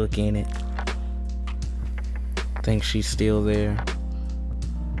 look in it, think she's still there.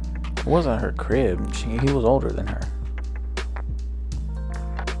 It wasn't her crib. He was older than her.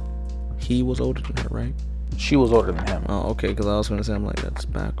 He was older than her, right? She was older than him. Oh, okay, because I was going to say, I'm like, that's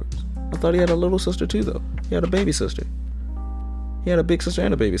backwards. I thought he had a little sister too, though. He had a baby sister. He had a big sister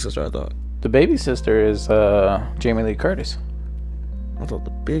and a baby sister, I thought. The baby sister is Jamie Lee Curtis. I thought the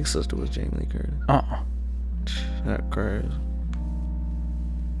big sister was Jamie Lee Curtis. That crazy.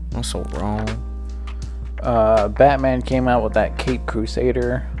 I'm so wrong. Batman came out with that Caped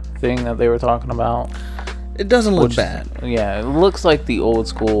Crusader thing that they were talking about. It doesn't look bad. Yeah, it looks like the old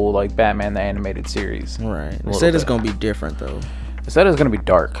school, like Batman the animated series. Right. They said it's gonna be different though. They said it's gonna be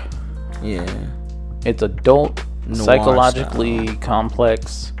dark. Yeah. It's adult, noir psychologically style.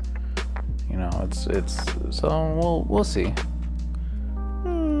 Complex. You know, it's so we'll see.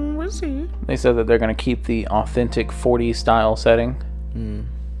 We'll see. They said that they're gonna keep the authentic 40s style setting.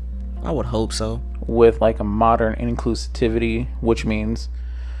 I would hope so. With like a modern inclusivity, which means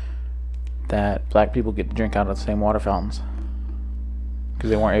that black people get to drink out of the same water fountains because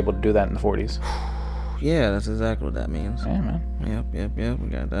they weren't able to do that in the 40s. Yeah, that's exactly what that means. Yeah, man. Yep. We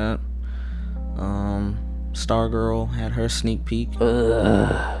got that. Stargirl had her sneak peek.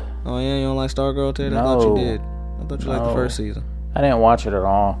 Ugh. Oh yeah, you don't like Stargirl, Ted? No. I thought you did. I thought you liked the first season. I didn't watch it at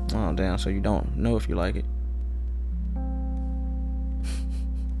all. Oh damn! So you don't know if you like it.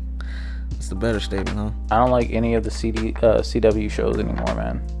 That's the better statement, huh? I don't like any of the CW shows anymore,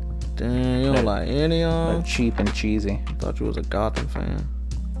 man. Damn, you don't like any of them? They're cheap and cheesy. I thought you was a Gotham fan.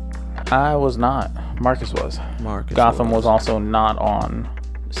 I was not. Marcus was. Gotham was also not on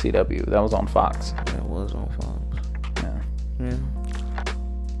CW. That was on Fox. That was on Fox. Yeah.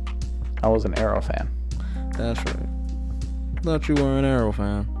 I was an Arrow fan. That's right. Thought you were an Arrow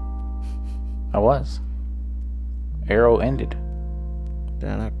fan. I was. Arrow ended.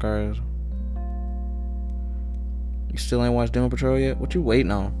 Damn, that crazy. You still ain't watched Doom Patrol yet? What you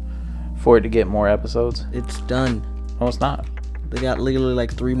waiting on? For it to get more episodes? It's done. No, it's not. They got literally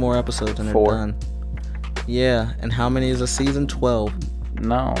like 3 more episodes and they're 4. done. Yeah, and how many is a season? 12.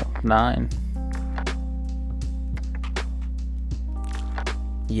 No, 9.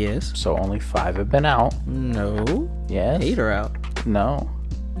 Yes. So only 5 have been out. No. Yes. 8 are out. No.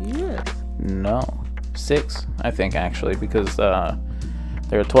 Yes. No. 6, I think, actually, because there are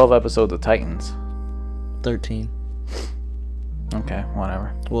 12 episodes of Titans. 13. Okay,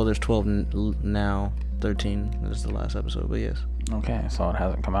 whatever. Well, there's 12 now. 13 is the last episode, but yes. Okay, so it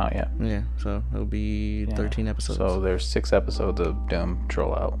hasn't come out yet. Yeah, so it'll be 13 episodes. So there's 6 episodes of Doom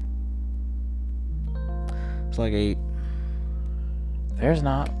Patrol out. It's like 8. There's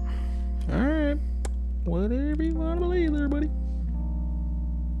not. Alright. Whatever you want to believe there, buddy.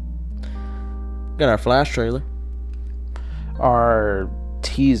 Got our Flash trailer. Our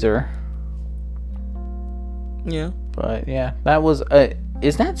teaser. Yeah. But yeah, that was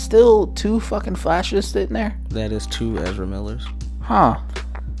Is that still 2 fucking Flashes sitting there? That is 2 Ezra Millers. Huh.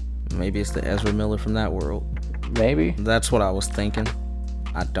 Maybe it's the Ezra Miller from that world. Maybe. That's what I was thinking.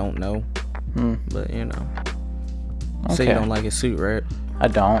 I don't know. But, you know. Okay. Say you don't like his suit, right? I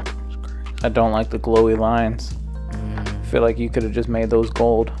don't. I don't like the glowy lines. I feel like you could have just made those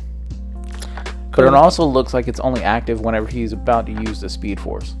gold. But it also looks like it's only active whenever he's about to use the Speed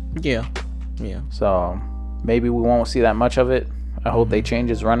Force. Yeah. So maybe we won't see that much of it. I hope they change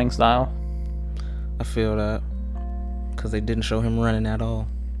his running style. I feel that. Because they didn't show him running at all.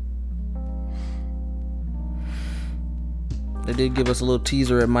 They did give us a little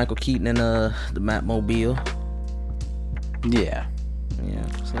teaser at Michael Keaton in the Batmobile. Yeah.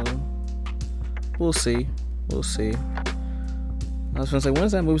 So we'll see. I was gonna say, when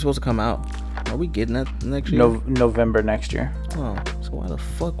is that movie supposed to come out? Are we getting that next year? November next year. Oh, so why the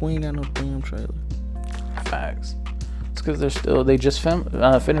fuck we ain't got no damn trailer? Facts. It's because they just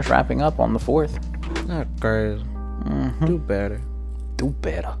finished wrapping up on the 4th. Not crazy. Do better.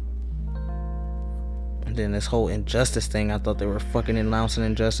 And then this whole Injustice thing, I thought they were fucking announcing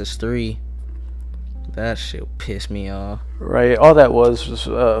Injustice 3. That shit pissed me off. Right, all that was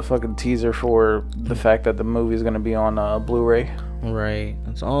a fucking teaser for the fact that the movie's gonna be on Blu-ray. Right,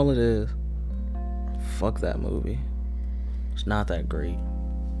 that's all it is. Fuck that movie. It's not that great.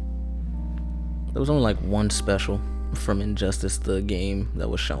 There was only like one special from Injustice, the game, that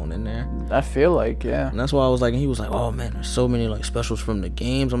was shown in there. I feel like, yeah. And that's why I was like, and he was like, oh man, there's so many like specials from the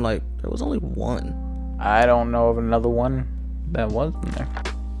games. I'm like, there was only one. I don't know of another one that was in there.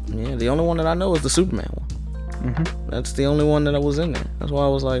 Yeah, the only one that I know is the Superman one. That's the only one that was in there. That's why I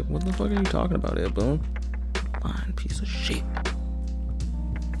was like, what the fuck are you talking about, Ed Boon? Lying piece of shit.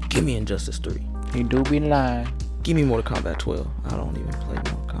 Give me Injustice 3. He do be lying. Give me Mortal Kombat 12. I don't even play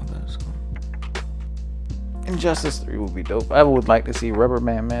Mortal Kombat, so. Injustice 3 would be dope. I would like to see Rubber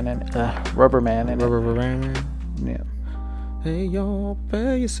Man in it. Rubber Man? Yeah. Hey, y'all,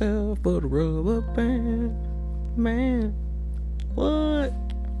 prepare yourself for the Rubber Band. Man. What?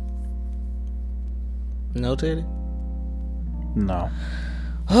 No, Teddy? No.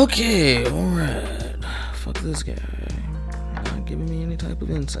 Okay, alright. Fuck this guy. Not giving me any type of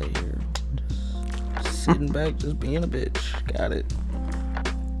insight here. Just sitting back, just being a bitch. Got it.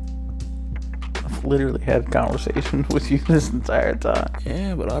 I've literally had conversations with you this entire time.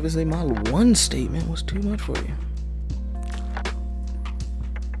 Yeah, but obviously my one statement was too much for you.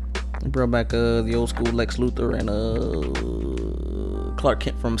 I brought back the old school Lex Luthor and Clark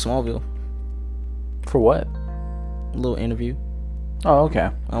Kent from Smallville. For what? A little interview. Oh, okay.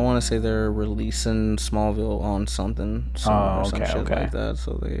 I want to say they're releasing Smallville on something soon or some shit like that,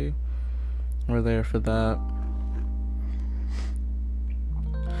 so they were there for that.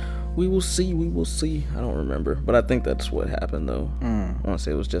 We will see. I don't remember, but I think that's what happened though. I want to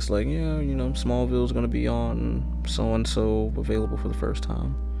say it was just like, yeah, you know, Smallville's gonna be on so and so available for the first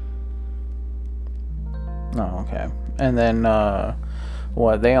time. Oh, okay. And then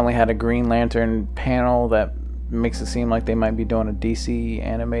they only had a Green Lantern panel that makes it seem like they might be doing a DC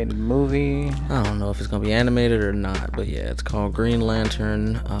animated movie. I don't know if it's gonna be animated or not, but yeah, it's called Green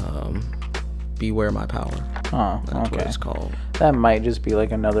Lantern Beware My Power. Oh, That's okay. what it's called. That might just be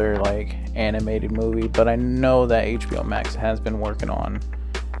like another like animated movie, but I know that HBO Max has been working on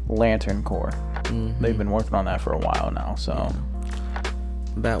Lantern Corps. They've been working on that for a while now, so. Yeah.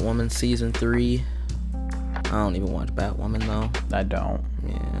 Batwoman season 3. I don't even watch Batwoman though. I don't.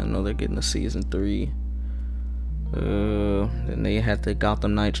 Yeah, I know they're getting a season 3. Then they had the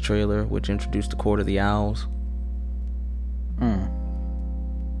Gotham Knights trailer, which introduced the Court of the Owls.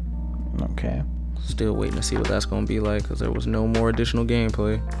 Okay. Still waiting to see what that's gonna be like, because there was no more additional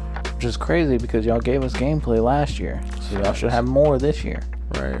gameplay. Which is crazy because y'all gave us gameplay last year, so y'all should have more this year.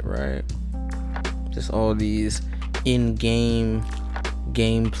 Right. Just all these in-game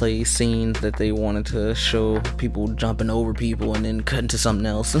gameplay scenes that they wanted to show people jumping over people and then cut into something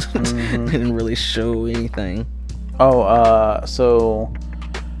else. They didn't really show anything. So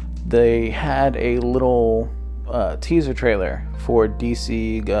they had a little teaser trailer for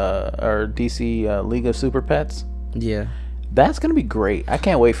DC League of Super Pets. Yeah, that's gonna be great. I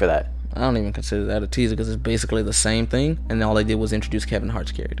can't wait for that. I don't even consider that a teaser because it's basically the same thing, and all they did was introduce Kevin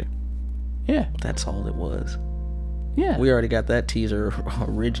Hart's character. Yeah, that's all it was. Yeah, we already got that teaser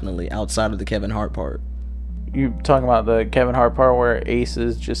originally outside of the Kevin Hart part. You talking about the Kevin Hart part where Ace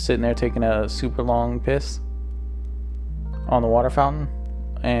is just sitting there taking a super long piss on the water fountain,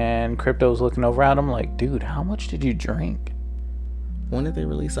 and Crypto's looking over at him like, dude, how much did you drink? When did they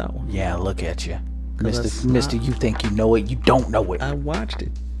release that one? Yeah, look at you, Mister. You think you know it? You don't know it. I watched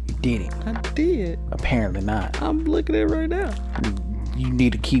it. You did it. I did. Apparently not. I'm looking at it right now. you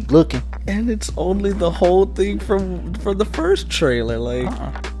need to keep looking. And it's only the whole thing from the first trailer. Like,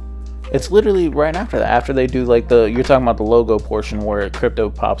 it's literally right after that. After they do like you're talking about the logo portion where Crypto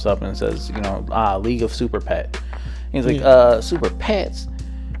pops up and says, you know, League of Super Pet. And he's like, Super Pets?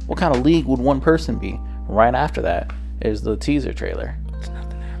 What kind of league would one person be? Right after that is the teaser trailer. It's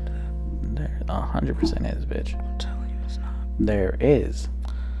nothing after that. There 100% is, bitch. I'm telling you it's not. There is.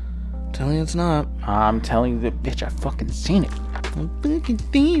 I'm telling you it's not. I'm telling you that, bitch, I fucking seen it. I'm fucking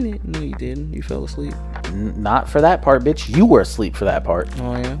seen it. No, you didn't. You fell asleep. Not for that part, bitch. You were asleep for that part.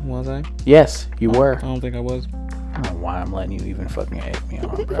 Oh, yeah? Was I? Yes, you were. I don't think I was. I don't know why I'm letting you even fucking egg me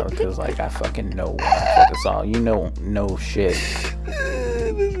on, bro. Because, like, I fucking know what I fucking saw. You know, no shit.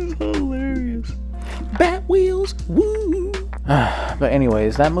 This is hilarious. Bat wheels. Woo. But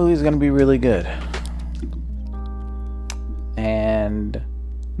anyways, that movie's gonna be really good. And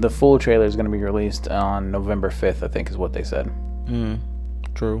the full trailer is gonna be released on November 5th, I think is what they said.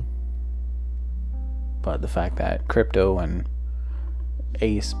 True. But the fact that Crypto and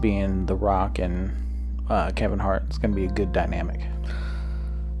Ace being The Rock and Kevin Hart, it's gonna be a good dynamic.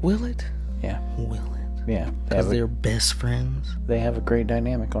 Will it? Yeah. Will it? Yeah. Because they're best friends? They have a great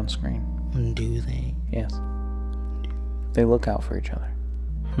dynamic on screen. Do they? Yes. They look out for each other.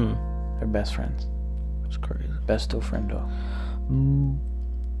 They're best friends. That's crazy. Besto friendo.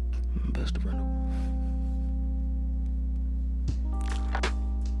 Best of friendo.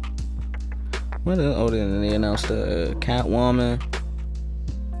 What else? Oh, then they announced Catwoman.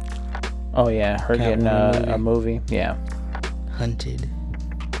 Oh yeah, her getting a movie. Yeah. Hunted.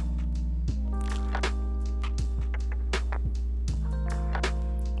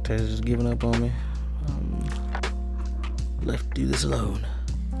 Ted's just giving up on me. Left to do this alone.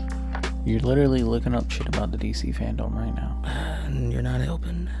 You're literally looking up shit about the DC fandom right now. And you're not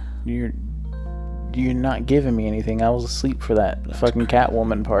helping. You're not giving me anything. I was asleep for that fucking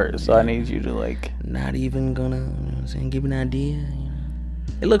Catwoman part, so I need you to like. Not even gonna, you know what I'm saying, give an idea. You know.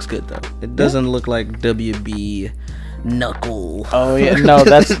 It looks good though. It doesn't look like WB Knuckle. Oh yeah, no,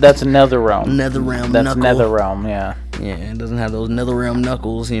 that's NetherRealm. NetherRealm. That's Knuckle. NetherRealm. Yeah. Yeah, it doesn't have those NetherRealm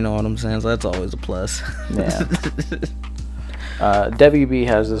knuckles. You know what I'm saying? So that's always a plus. Yeah. WB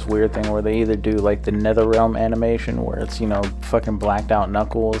has this weird thing where they either do like the NetherRealm animation where it's, you know, fucking blacked out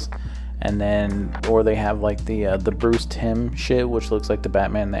Knuckles, and then or they have like the Bruce Timm shit, which looks like the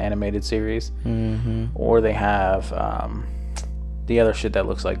Batman the animated series, or they have the other shit that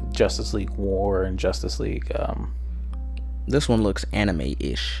looks like Justice League War and Justice League. This one looks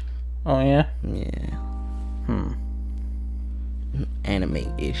anime-ish. Oh yeah. Yeah.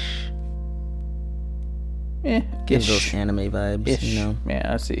 Anime-ish. Yeah, gives those anime vibes, ish. You know.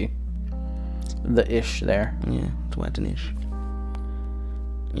 Yeah, I see the ish there. Yeah, it's what an ish.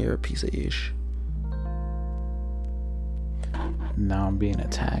 You're a piece of ish. Now I'm being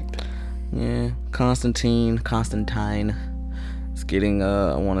attacked. Yeah, Constantine is getting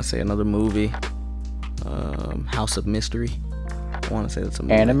I want to say another movie. House of Mystery. I want to say that's a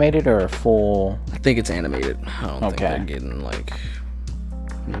movie. Animated or a full? I think it's animated. I don't think they're getting like,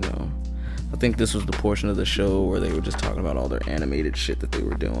 you know. I think this was the portion of the show where they were just talking about all their animated shit that they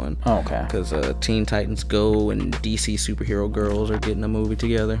were doing. Okay. Because Teen Titans Go and DC Superhero Girls are getting a movie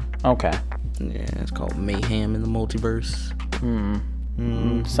together. Okay. Yeah, it's called Mayhem in the Multiverse.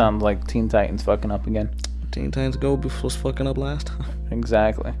 Sounds like Teen Titans fucking up again. Teen Titans Go was fucking up last time.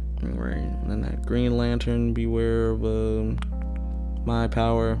 Exactly. Right. And then that Green Lantern, Beware of My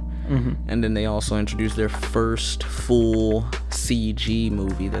Power. And then they also introduced their first full CG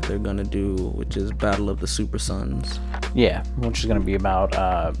movie that they're gonna do, which is Battle of the Super Sons. Yeah, which is gonna be about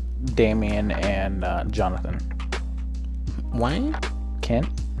Damian and Jonathan. Wayne? Kent.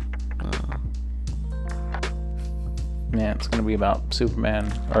 Yeah, it's gonna be about Superman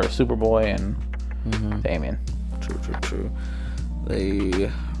or Superboy and Damian. True.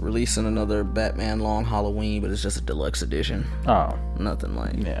 They releasing another Batman Long Halloween, but it's just a deluxe edition. Oh, nothing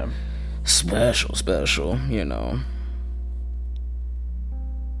like special, you know.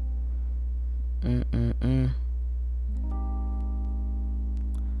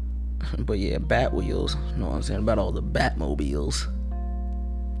 But yeah, Bat Wheels. You know what I'm saying about all the Batmobiles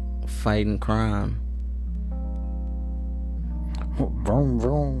fighting crime. Vroom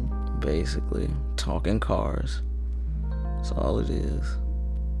vroom. Basically, talking cars. That's all it is.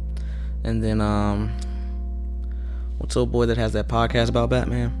 And then what's old boy that has that podcast about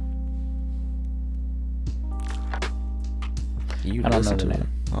Batman? I don't know the name.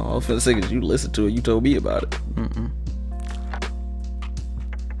 Oh, I was finna say, cause you listened to it. You told me about it.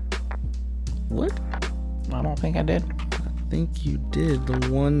 What? I don't think I did. I think you did. The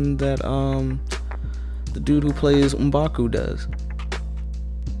one that the dude who plays M'Baku does.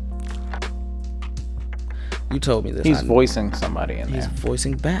 You told me this. He's voicing somebody in there. He's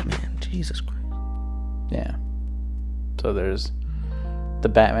voicing Batman. Jesus Christ. Yeah. So there's the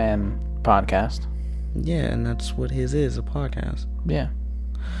Batman podcast. Yeah, and that's what his is, a podcast. Yeah.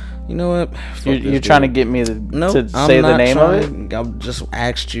 You know what? You're trying to get me to say the name of it? I just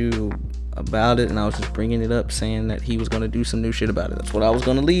asked you about it, and I was just bringing it up, saying that he was going to do some new shit about it. That's what I was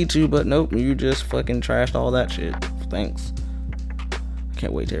going to lead to, but nope, you just fucking trashed all that shit. Thanks. I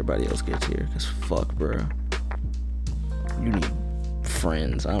can't wait till everybody else gets here, because fuck, bro. You need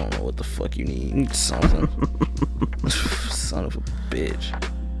friends. I don't know what the fuck you need. You need something. Son of a bitch.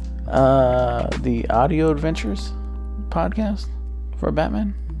 The Audio Adventures podcast for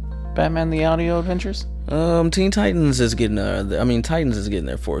Batman? Batman the Audio Adventures? Teen Titans is getting Titans is getting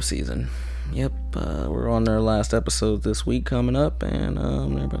their 4th season. Yep, we're on their last episode this week coming up, and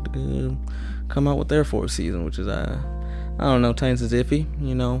they're about to come out with their 4th season, which is I don't know, Titans is iffy,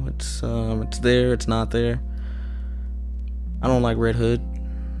 you know, it's there, it's not there. I don't like Red Hood.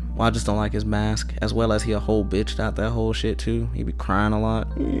 Well, I just don't like his mask, as well as he a whole bitch out that whole shit too. He be crying a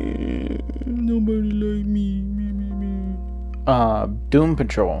lot. Nobody like me. Doom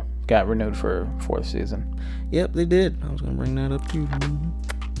Patrol got renewed for 4th season. Yep, they did. I was gonna bring that up too.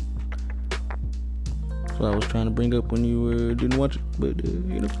 That's what I was trying to bring up when you didn't watch it, but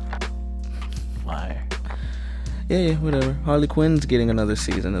you know. Liar. Yeah, whatever. Harley Quinn's getting another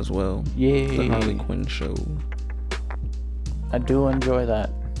season as well. Yay. The Harley Quinn show. I do enjoy that.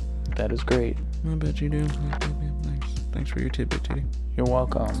 That is great. I bet you do. Thanks for your tidbit, Titty. You're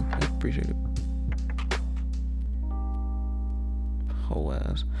welcome. I appreciate it. Whole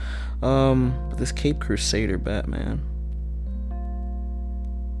ass. But this Cape Crusader Batman.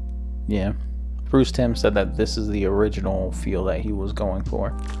 Yeah. Bruce Timm said that this is the original feel that he was going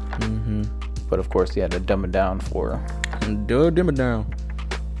for. Mm-hmm. But of course he had to dumb it down for... Dumb it down.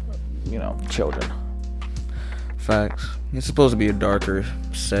 You know, children. Facts. It's supposed to be a darker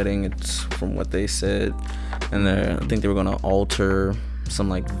setting. It's from what they said. And I think they were going to alter some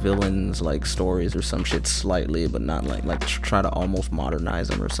like villains like stories or some shit slightly, but not like try to almost modernize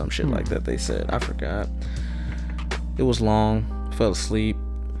them or some shit like that. They said, I forgot. It was long. Fell asleep,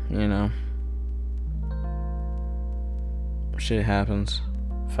 you know. Shit happens.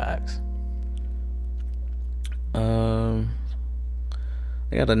 Facts.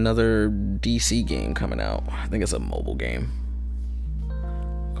 They got another DC game coming out. I think it's a mobile game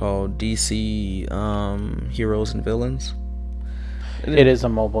called DC Heroes and Villains. It is a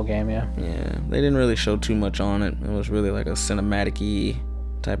mobile game, yeah. Yeah, they didn't really show too much on it. It was really like a cinematic-y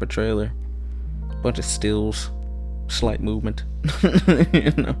type of trailer. Bunch of stills, slight movement.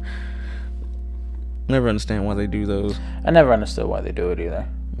 You know, never understand why they do those. I never understood why they do it either.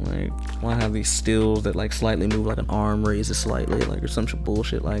 Like, why have these stills that like slightly move, like an arm raises slightly, like, or some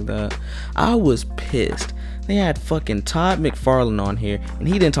bullshit like that. I was pissed. They had fucking Todd McFarlane on here, and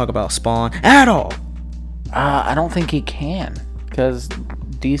he didn't talk about Spawn at all. I don't think he can, because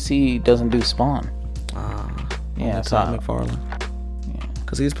DC doesn't do Spawn. Yeah, Todd McFarlane. Yeah,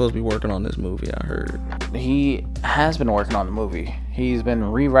 because he's supposed to be working on this movie, I heard. He has been working on the movie. He's been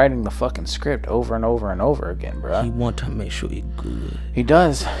rewriting the fucking script over and over and over again, bro. He want to make sure it's good. He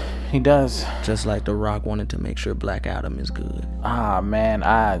does. He does. Just like The Rock wanted to make sure Black Adam is good. Man.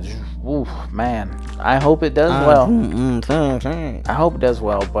 I hope it does well. I hope it does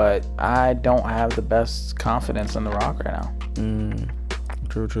well, but I don't have the best confidence in The Rock right now.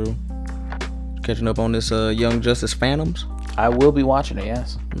 True. Catching up on this Young Justice Phantoms? I will be watching it,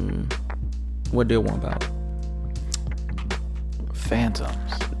 yes. What did one about?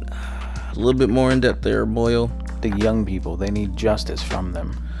 Phantoms. A little bit more in depth there, Boyle. The young people, they need justice from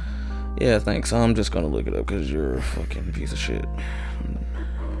them. Yeah, thanks. I'm just gonna look it up because you're a fucking piece of shit.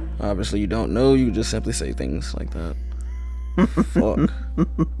 Obviously, you don't know. You just simply say things like that. Fuck.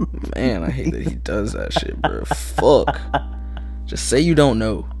 Man, I hate that he does that shit, bro. Fuck. Just say you don't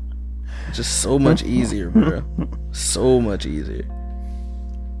know. Just so much easier, bro. So much easier.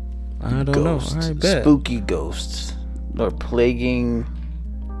 I don't know. I bet. Spooky ghosts are plaguing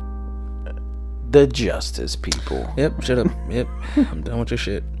the justice people. Yep, shut up. Yep. I'm done with your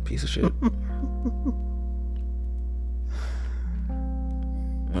shit. Piece of shit.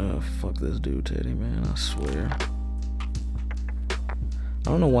 Fuck this dude, Teddy, man. I swear. I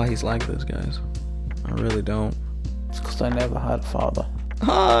don't know why he's like this, guys. I really don't. It's because I never had a father.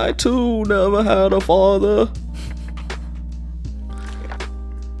 I, too, never had a father.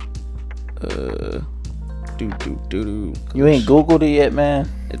 You ain't Googled it yet, man?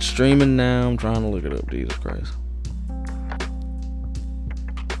 It's streaming now. I'm trying to look it up. Jesus Christ.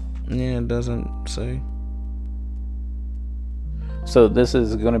 Yeah, it doesn't say. So this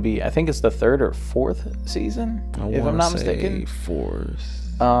is going to be, I think it's the 3rd or 4th season, if I'm not mistaken.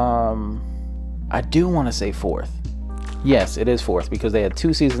 4th. I do want to say 4th. Yes, it is 4th because they had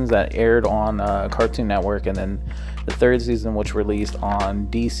 2 seasons that aired on Cartoon Network, and then the 3rd season, which released on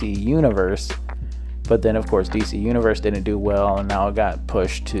DC Universe. But then, of course, DC Universe didn't do well, and now it got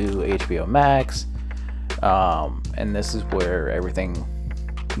pushed to HBO Max. And this is where everything,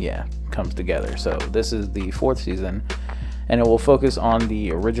 comes together. So this is the 4th season, and it will focus on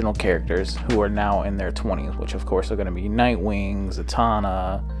the original characters who are now in their 20s, which, of course, are going to be Nightwing,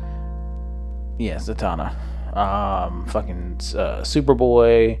 Zatanna.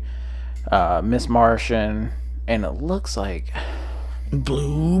 Superboy, Miss Martian, and it looks like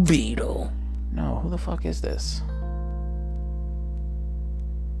Blue Beetle. No, who the fuck is this?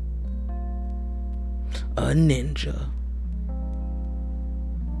 A ninja.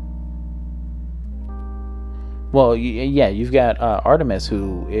 Well, you've got Artemis,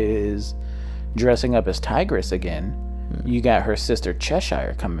 who is dressing up as Tigress again. You got her sister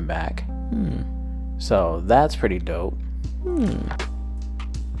Cheshire coming back. So that's pretty dope.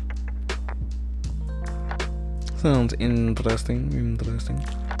 Sounds interesting.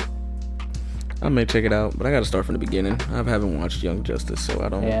 I may check it out, but I gotta start from the beginning. I haven't watched Young Justice, so I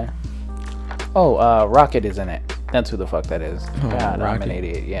don't. Yeah. Oh, Rocket is in it. That's who the fuck that is. Oh, God, I'm Rocket. an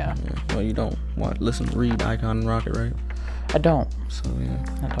idiot. Yeah. Well, you don't read Icon and Rocket, right? I don't. So yeah.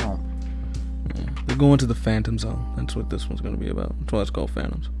 I don't. Yeah. They're going to the Phantom Zone. That's what this one's gonna be about. That's why it's called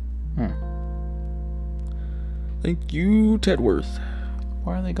Phantoms. Thank you, Tedworth.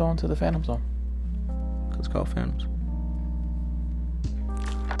 Why are they going to the Phantom Zone? Because it's called Phantoms.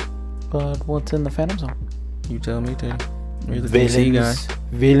 But what's in the Phantom Zone? You tell me, Teddy. You're the DC guy.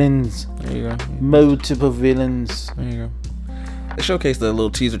 Villains. There you go. Multiple villains. There you go. They showcased the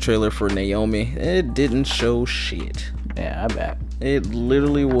little teaser trailer for Naomi. It didn't show shit. Yeah, I bet. It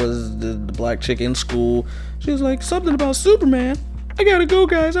literally was the black chick in school. She was like, something about Superman. I gotta go,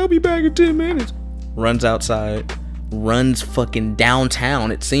 guys. I'll be back in 10 minutes. Runs outside. Runs fucking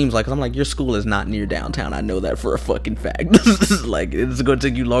downtown, it seems like. I'm like, your school is not near downtown. I know that for a fucking fact. Like, it's gonna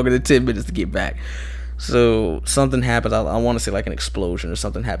take you longer than 10 minutes to get back. So something happens. I want to say like an explosion or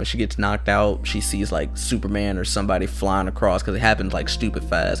something happens. She gets knocked out. She sees like Superman or somebody flying across, because it happens like stupid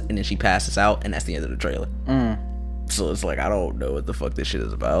fast, and then she passes out, and that's the end of the trailer. So it's like, I don't know what the fuck this shit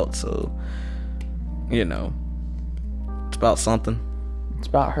is about. So, you know, it's about something. It's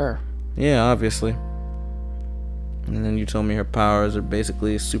about her. Yeah, obviously. And then you told me her powers are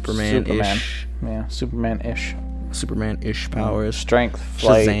basically Superman-ish. Yeah, Superman-ish. Superman-ish powers. Strength,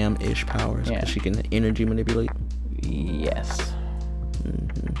 flight. Shazam-ish powers. Yeah. She can energy manipulate. Yes.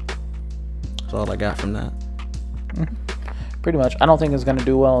 That's all I got from that. Pretty much. I don't think it's going to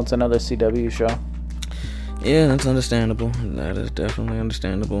do well. It's another CW show. Yeah, that's understandable. That is definitely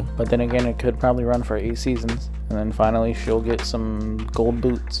understandable. But then again, it could probably run for 8 seasons. And then finally, she'll get some gold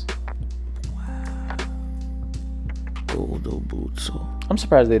boots. Gold boots. I'm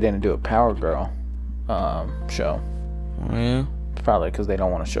surprised they didn't do a Power Girl show. Oh, yeah? Probably because they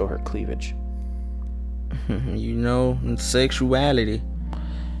don't want to show her cleavage. You know, sexuality.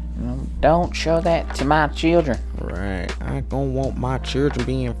 Don't show that to my children. Right. I don't want my children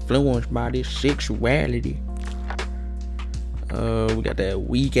being influenced by this sexuality. We got that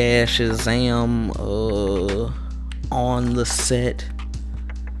weak ass Shazam on the set.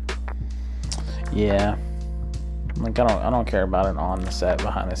 Yeah. Like, I don't care about it on the set,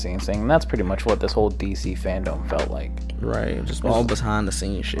 behind the scenes thing. And that's pretty much what this whole DC fandom felt like. Right. Just all behind the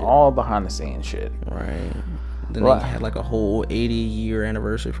scenes shit. All behind the scenes shit. Right. Then they had like a whole 80-year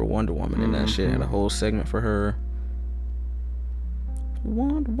anniversary for Wonder Woman, and that shit had a whole segment for her.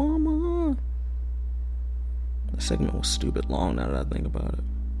 Wonder Woman. The segment was stupid long, now that I think about it.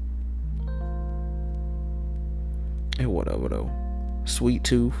 Hey, whatever though. Sweet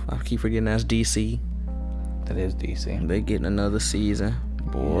Tooth, I keep forgetting that's DC. That is DC. They getting another season.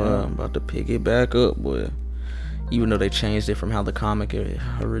 Boy, yeah. I'm about to pick it back up, boy. Even though they changed it from how the comic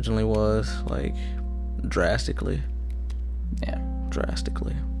originally was, like, drastically. Yeah.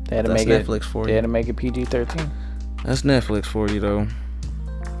 Drastically. They had to make Netflix for you. They had to make it PG-13. That's Netflix for you, though.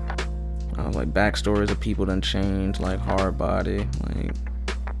 Like, backstories of people done changed, like Hard Body. Like,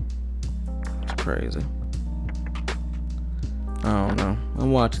 it's crazy. I don't know. I'll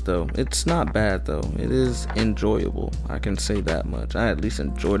watch it, though. It's not bad, though. It is enjoyable. I can say that much. I at least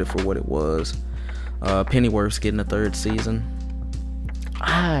enjoyed it for what it was. Pennyworth's getting a 3rd season.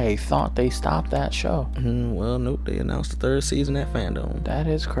 I thought they stopped that show. Well, nope. They announced the 3rd season at Fandom. That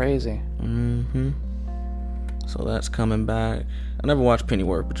is crazy. So that's coming back. I never watched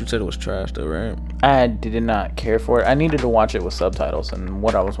Pennyworth, but you said it was trash though, right? I did not care for it. I needed to watch it with subtitles, and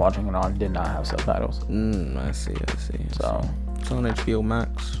what I was watching it on did not have subtitles. I see. So it's on HBO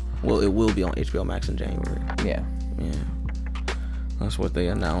Max. Well, it will be on HBO Max in January. Yeah. That's what they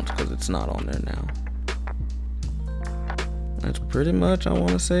announced because it's not on there now. That's pretty much, I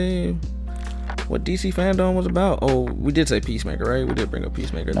want to say, what DC Fandom was about. Oh, we did say Peacemaker, right? We did bring up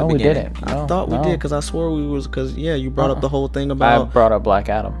Peacemaker at the beginning. We didn't. I thought we did because I swore we was, because, you brought up the whole thing about... I brought up Black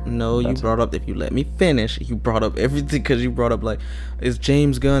Adam. No, you brought up, if you let me finish, you brought up everything because you brought up, like, is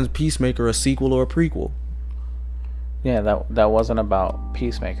James Gunn's Peacemaker a sequel or a prequel? Yeah, that wasn't about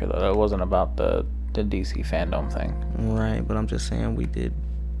Peacemaker, though. That wasn't about the DC Fandom thing. Right, but I'm just saying we did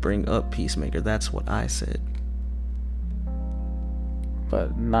bring up Peacemaker. That's what I said.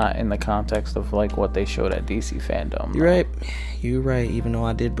 But not in the context of like what they showed at DC Fandom. You're right. Even though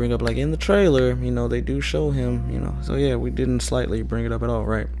I did bring up, like, in the trailer, they do show him, So yeah, we didn't slightly bring it up at all,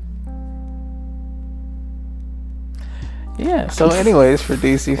 right? Yeah, so anyways, for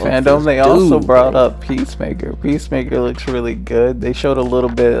DC Fandom, they also brought up Peacemaker. Peacemaker looks really good. They showed a little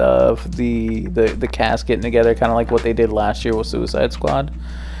bit of the cast getting together, kind of like what they did last year with Suicide Squad,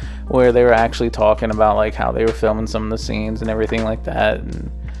 where they were actually talking about like how they were filming some of the scenes and everything like that,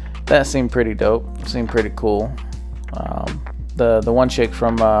 and that seemed pretty dope. Seemed pretty cool. The one chick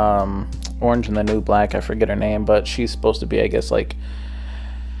from Orange and the New Black, I forget her name, but she's supposed to be, I guess, like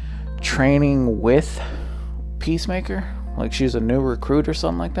training with Peacemaker. Like she's a new recruit or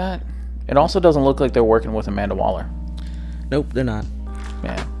something like that. It also doesn't look like they're working with Amanda Waller. Nope, they're not.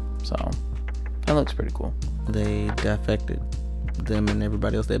 Yeah, so that looks pretty cool. They defected them and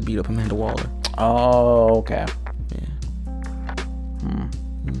everybody else that beat up Amanda Waller. Oh, okay. Yeah.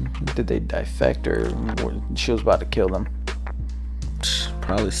 Did they defect, or she was about to kill them?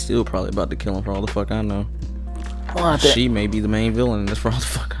 Probably about to kill him for all the fuck I know. Well, she may be the main villain in this for all the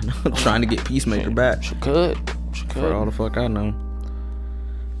fuck I know. Trying to get Peacemaker back. She could. For all the fuck I know.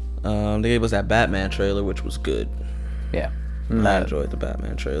 They gave us that Batman trailer, which was good. Yeah. I enjoyed the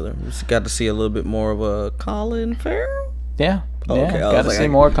Batman trailer. We just got to see a little bit more of a Colin Farrell. Yeah. Okay. Got to see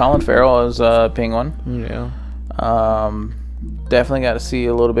more Colin Farrell as Penguin. Yeah. Definitely got to see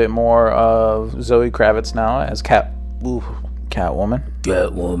a little bit more of Zoe Kravitz now as Catwoman.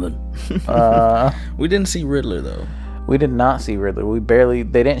 We didn't see Riddler though. We did not see Riddler.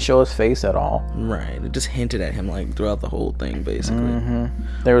 They didn't show his face at all. Right. It just hinted at him like throughout the whole thing, basically.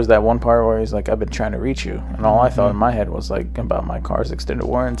 There was that one part where he's like, I've been trying to reach you. And all I thought in my head was like about my car's extended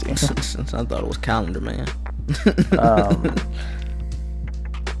warranty. I thought it was Calendar Man.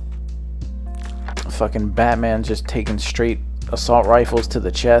 Fucking Batman just taking straight assault rifles to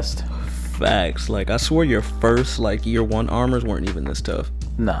the chest. Facts. Like, I swore your first, like, year one armors weren't even this tough.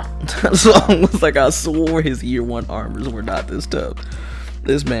 Nah. So I was like, I swore his year one armors were not this tough.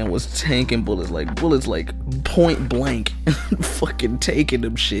 This man was tanking bullets like point blank. Fucking taking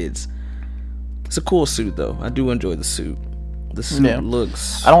them shits. It's a cool suit though. I do enjoy the suit. The suit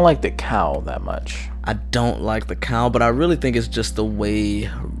looks... I don't like the cowl that much. I don't like the cowl, but I really think it's just the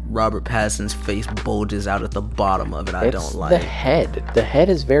way Robert Pattinson's face bulges out at the bottom of it. I don't like the head. The head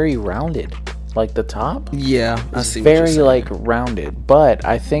is very rounded. Like the top? Yeah, I see what very you're saying. like rounded. But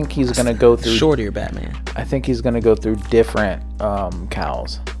I think he's gonna go through shorter Batman. I think he's gonna go through different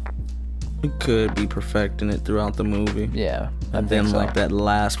cowls. He could be perfecting it throughout the movie. Yeah. And then like that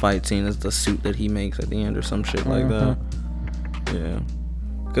last fight scene is the suit that he makes at the end or some shit like that. Yeah.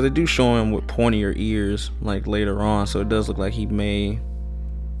 Because they do show him with pointier ears like later on, so it does look like he may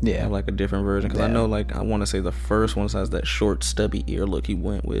have like a different version. Because I know, like, I want to say the first one has that short stubby ear look he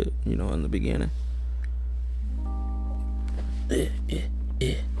went with, you know, in the beginning.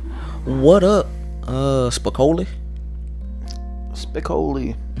 What up, Spicoli?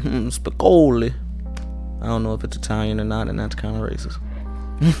 Spicoli. Spicoli. I don't know if it's Italian or not, and that's kind of racist.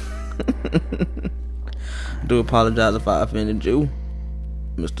 I do apologize if I offended you,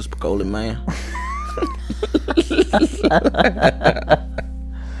 Mr. Spicoli man.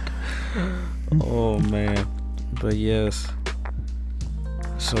 Oh man. But yes.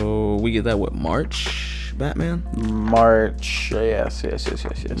 So we get that what, March Batman? March, yes.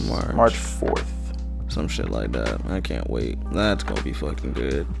 March 4th. Some shit like that. I can't wait. That's gonna be fucking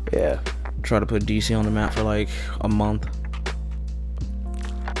good. Yeah. Try to put DC on the map for like a month.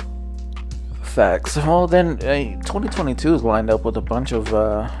 Facts. Well, then 2022 is lined up with a bunch of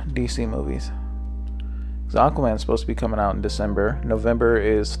DC movies. Aquaman's supposed to be coming out in December. November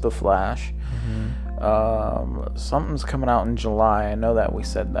is The Flash. Something's coming out in July. I know that we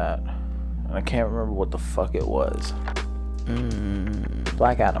said that. And I can't remember what the fuck it was.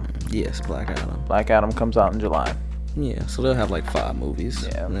 Black Adam. Yes, Black Adam. Black Adam comes out in July. Yeah, so they'll have like 5 movies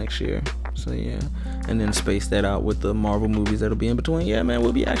next year. So yeah, and then space that out with the Marvel movies that'll be in between. Yeah, man,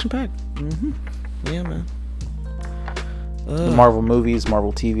 we'll be action packed. Yeah, man. The Marvel movies,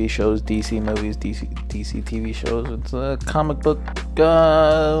 Marvel TV shows, DC movies, DC TV shows. It's a comic book,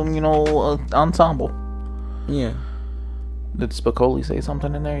 ensemble. Yeah. Did Spicoli say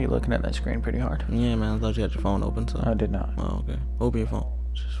something in there? You're looking at that screen pretty hard. Yeah, man. I thought you had your phone open. So I did not. Oh, okay. Open your phone.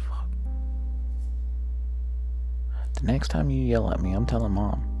 Just fuck. The next time you yell at me, I'm telling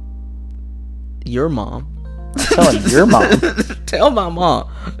Mom. Your mom? I'm telling your mom. Tell my mom.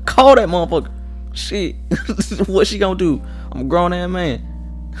 Call that motherfucker. Shit. What she gonna do? I'm a grown ass man.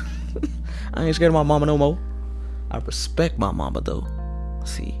 I ain't scared of my mama no more. I respect my mama though.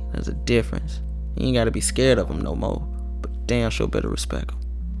 See, there's a difference. You ain't gotta be scared of them no more. But damn sure better respect them.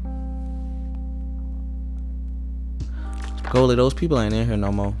 Spicoli, those people ain't in here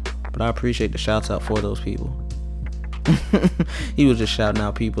no more. But I appreciate the shouts out for those people. He was just shouting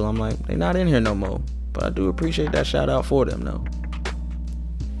out people. I'm like, they not in here no more. But I do appreciate that shout out for them though.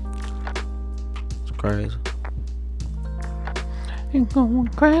 It's crazy. You going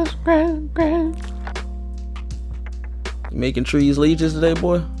crazy. You making trees leeches today,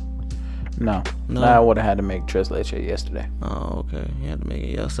 boy? No. I would have had to make tres leche yesterday. Oh, okay. You had to make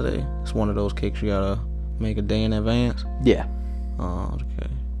it yesterday. It's one of those cakes you gotta make a day in advance. Yeah. Oh, okay.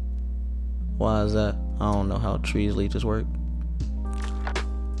 Why is that? I don't know how trees leeches work.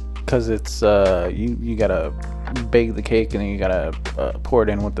 Cause it's you gotta bake the cake and then you gotta pour it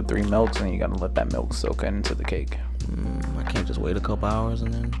in with the 3 milks and then you gotta let that milk soak into the cake. I can't just wait a couple hours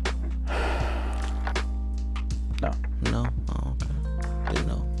and then. No. No. Oh, okay. Didn't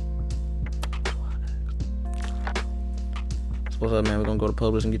know. So what's up, man? We're gonna go to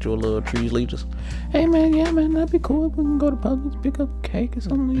Publix and get you a little trees leeches. Hey man, yeah man, that'd be cool if we can go to Publix, pick up a cake or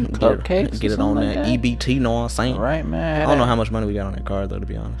something. Cupcakes. Get it on like that EBT, know what I'm saying? Right, man. I don't know how much money we got on that card though, to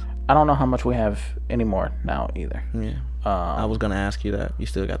be honest. I don't know how much we have anymore now either. Yeah. I was gonna ask you that. You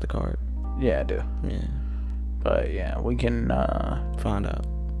still got the card? Yeah, I do. Yeah. But yeah, we can find out.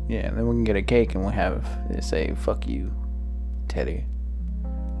 Yeah, and then we can get a cake and we have it say "fuck you, Teddy."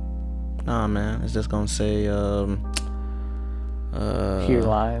 Nah, man. It's just gonna say Here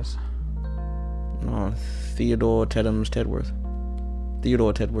lies. No, Theodore Teddums Tedworth.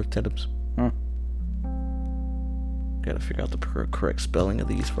 Theodore Tedworth Teddums. Gotta figure out the correct spelling of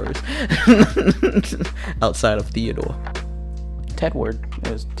these first. Outside of Theodore. Tedward.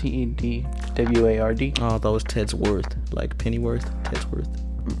 It was Tedward. Oh, I thought it was Ted's Worth. Like Pennyworth. Ted's Worth.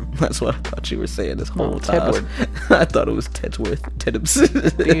 That's what I thought you were saying this whole time. Tedward. I thought it was Tedsworth. Teddums.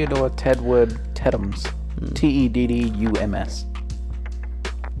 Theodore Tedwood Teddums. Teddums.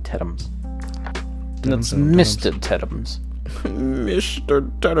 Teddums. That's Mr. Teddums. Mr.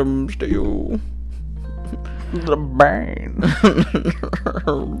 Teddums to you. The brain.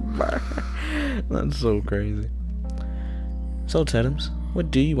 That's so crazy. So Teddums, what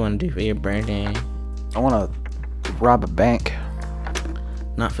do you want to do for your birthday? I want to rob a bank.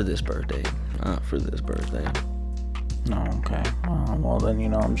 Not for this birthday. Not for this birthday. No, okay. Well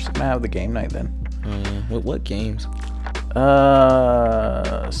then, I'm just gonna have the game night then. Oh yeah. What games?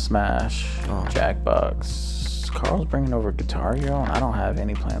 Smash, Jackbox. Carl's bringing over Guitar Hero, and I don't have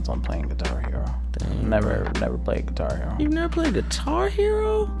any plans on playing Guitar Hero. Dang. Never played Guitar Hero. You've never played Guitar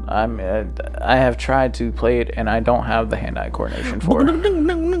Hero? I have tried to play it, and I don't have the hand-eye coordination for it.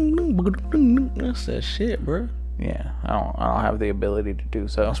 That's that shit, bro. Yeah, I don't have the ability to do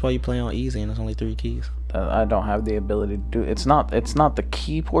so. That's why you play on easy, and it's only 3 keys. I don't have the ability to do. It's not the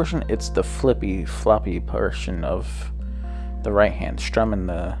key portion. It's the floppy portion of the right hand, strumming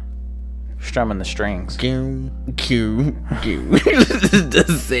the strings.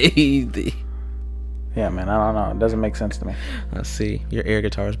 Yeah, man, I don't know. It doesn't make sense to me. I see. Your air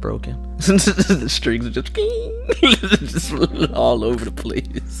guitar is broken. The strings are just all over the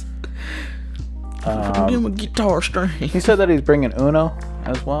place. Give him a guitar string. He said that he's bringing Uno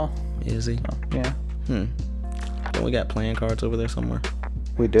as well. Is he? So, yeah. Don't we got playing cards over there somewhere?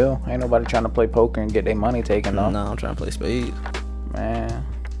 We do. Ain't nobody trying to play poker and get their money taken though. No, I'm trying to play spades. Man.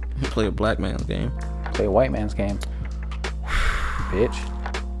 Play a black man's game. Play a white man's game. Bitch.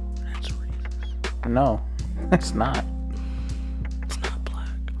 That's racist. No, it's not. It's not black.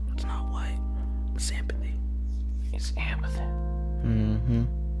 It's not white. It's empathy. It's empathy.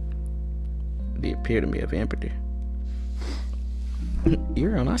 The epitome of empathy.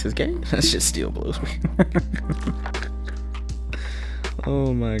 You're on Ice's game? That shit still blows me.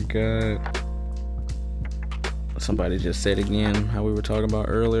 Oh my god. Somebody just said again how we were talking about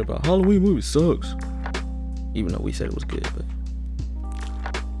earlier about Halloween movie sucks. Even though we said it was good, but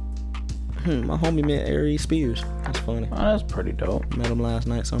My homie met Aries Spears. That's funny. Oh, that's pretty dope. Met him last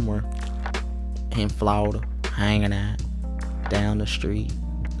night somewhere in Florida, hanging out down the street.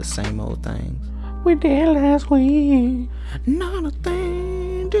 The same old things we did last week. Not a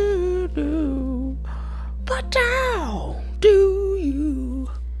thing to do, but how do you?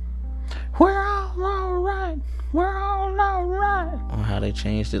 We're all alright. We're all alright. Oh, how they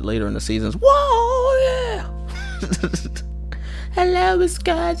changed it later in the seasons. Whoa, yeah. Hello,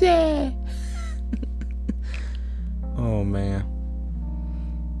 Wisconsin. Oh man,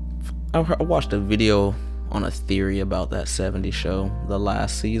 I watched a video on a theory about that 70s show, the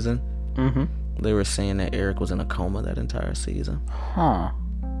last season. Mm-hmm. They were saying that Eric was in a coma that entire season. Huh.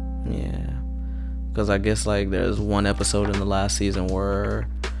 Yeah. Because I guess like there's one episode in the last season where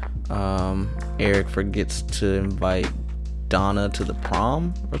Eric forgets to invite Donna to the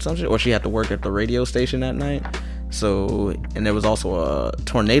prom or something, or she had to work at the radio station that night. So, and there was also a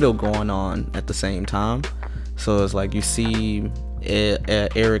tornado going on at the same time. So it's like you see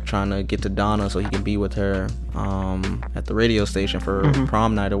Eric trying to get to Donna so he can be with her at the radio station for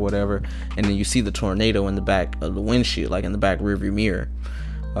prom night or whatever, and then you see the tornado in the back of the windshield, like in the back rearview mirror.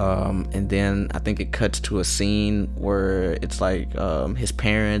 And then I think it cuts to a scene where it's like his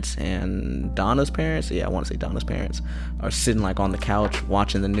parents and Donna's parents, I want to say Donna's parents, are sitting like on the couch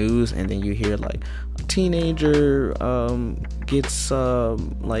watching the news, and then you hear like a teenager gets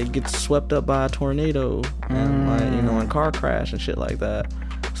swept up by a tornado and like, you know, in a car crash and shit like that.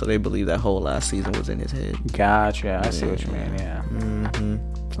 So they believe that whole last season was in his head. Gotcha. I see what you mean. Yeah.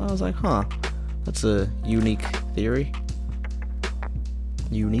 So I was like, huh, that's a unique theory.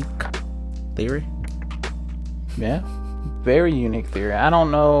 Yeah, very unique theory. I don't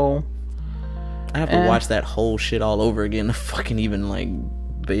know. I have to watch that whole shit all over again to fucking even like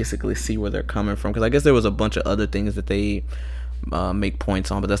basically see where they're coming from, because I guess there was a bunch of other things that they make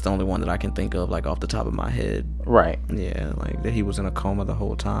points on, but that's the only one that I can think of like off the top of my head. Right. Yeah, like that he was in a coma the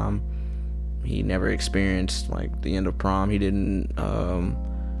whole time. He never experienced like the end of prom. He didn't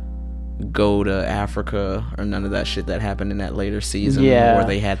go to Africa or none of that shit that happened in that later season. Yeah, where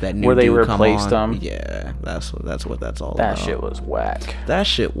they had that new where they dude replaced come on. him. Yeah, that's what that's all that about. That shit was whack. That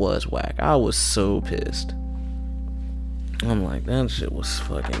shit was whack. I was so pissed. I'm like, that shit was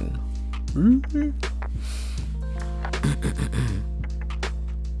fucking.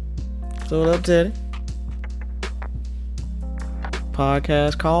 So what up, Teddy?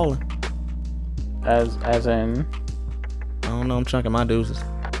 Podcast calling. As in? I don't know. I'm chunking my deuces.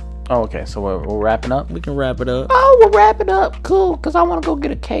 Oh, okay. So we're wrapping up? We can wrap it up. Oh, we're wrapping up. Cool. Because I want to go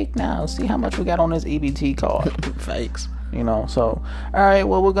get a cake now. See how much we got on this EBT card. Fakes. You know, so, all right.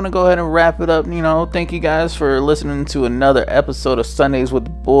 Well, we're going to go ahead and wrap it up. You know, thank you guys for listening to another episode of Sundays with the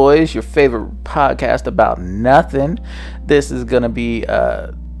Boys, your favorite podcast about nothing. This is going to be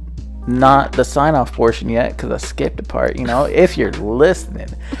not the sign-off portion yet because I skipped a part. You know, if you're listening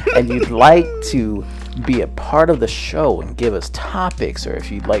and you'd like to be a part of the show and give us topics, or if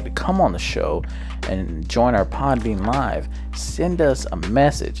you'd like to come on the show and join our Podbean Live, send us a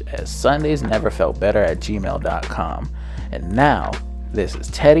message at sundaysneverfeltbetter@gmail.com. And now, this is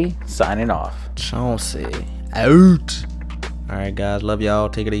Teddy signing off. Chauncey out. Alright guys, love y'all.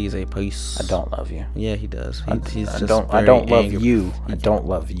 Take it easy. Peace. I don't love you. Yeah, he does. I don't love you. I don't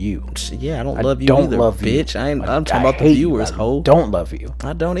love you. Yeah, I don't love you either, bitch. I'm talking about the viewers, ho. Don't love you.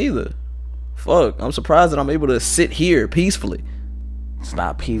 I don't either. Fuck, I'm surprised that I'm able to sit here peacefully. It's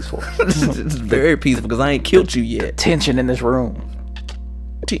not peaceful. It's very peaceful because I ain't killed you yet. Tension in this room.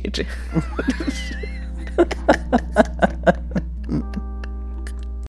 Tension.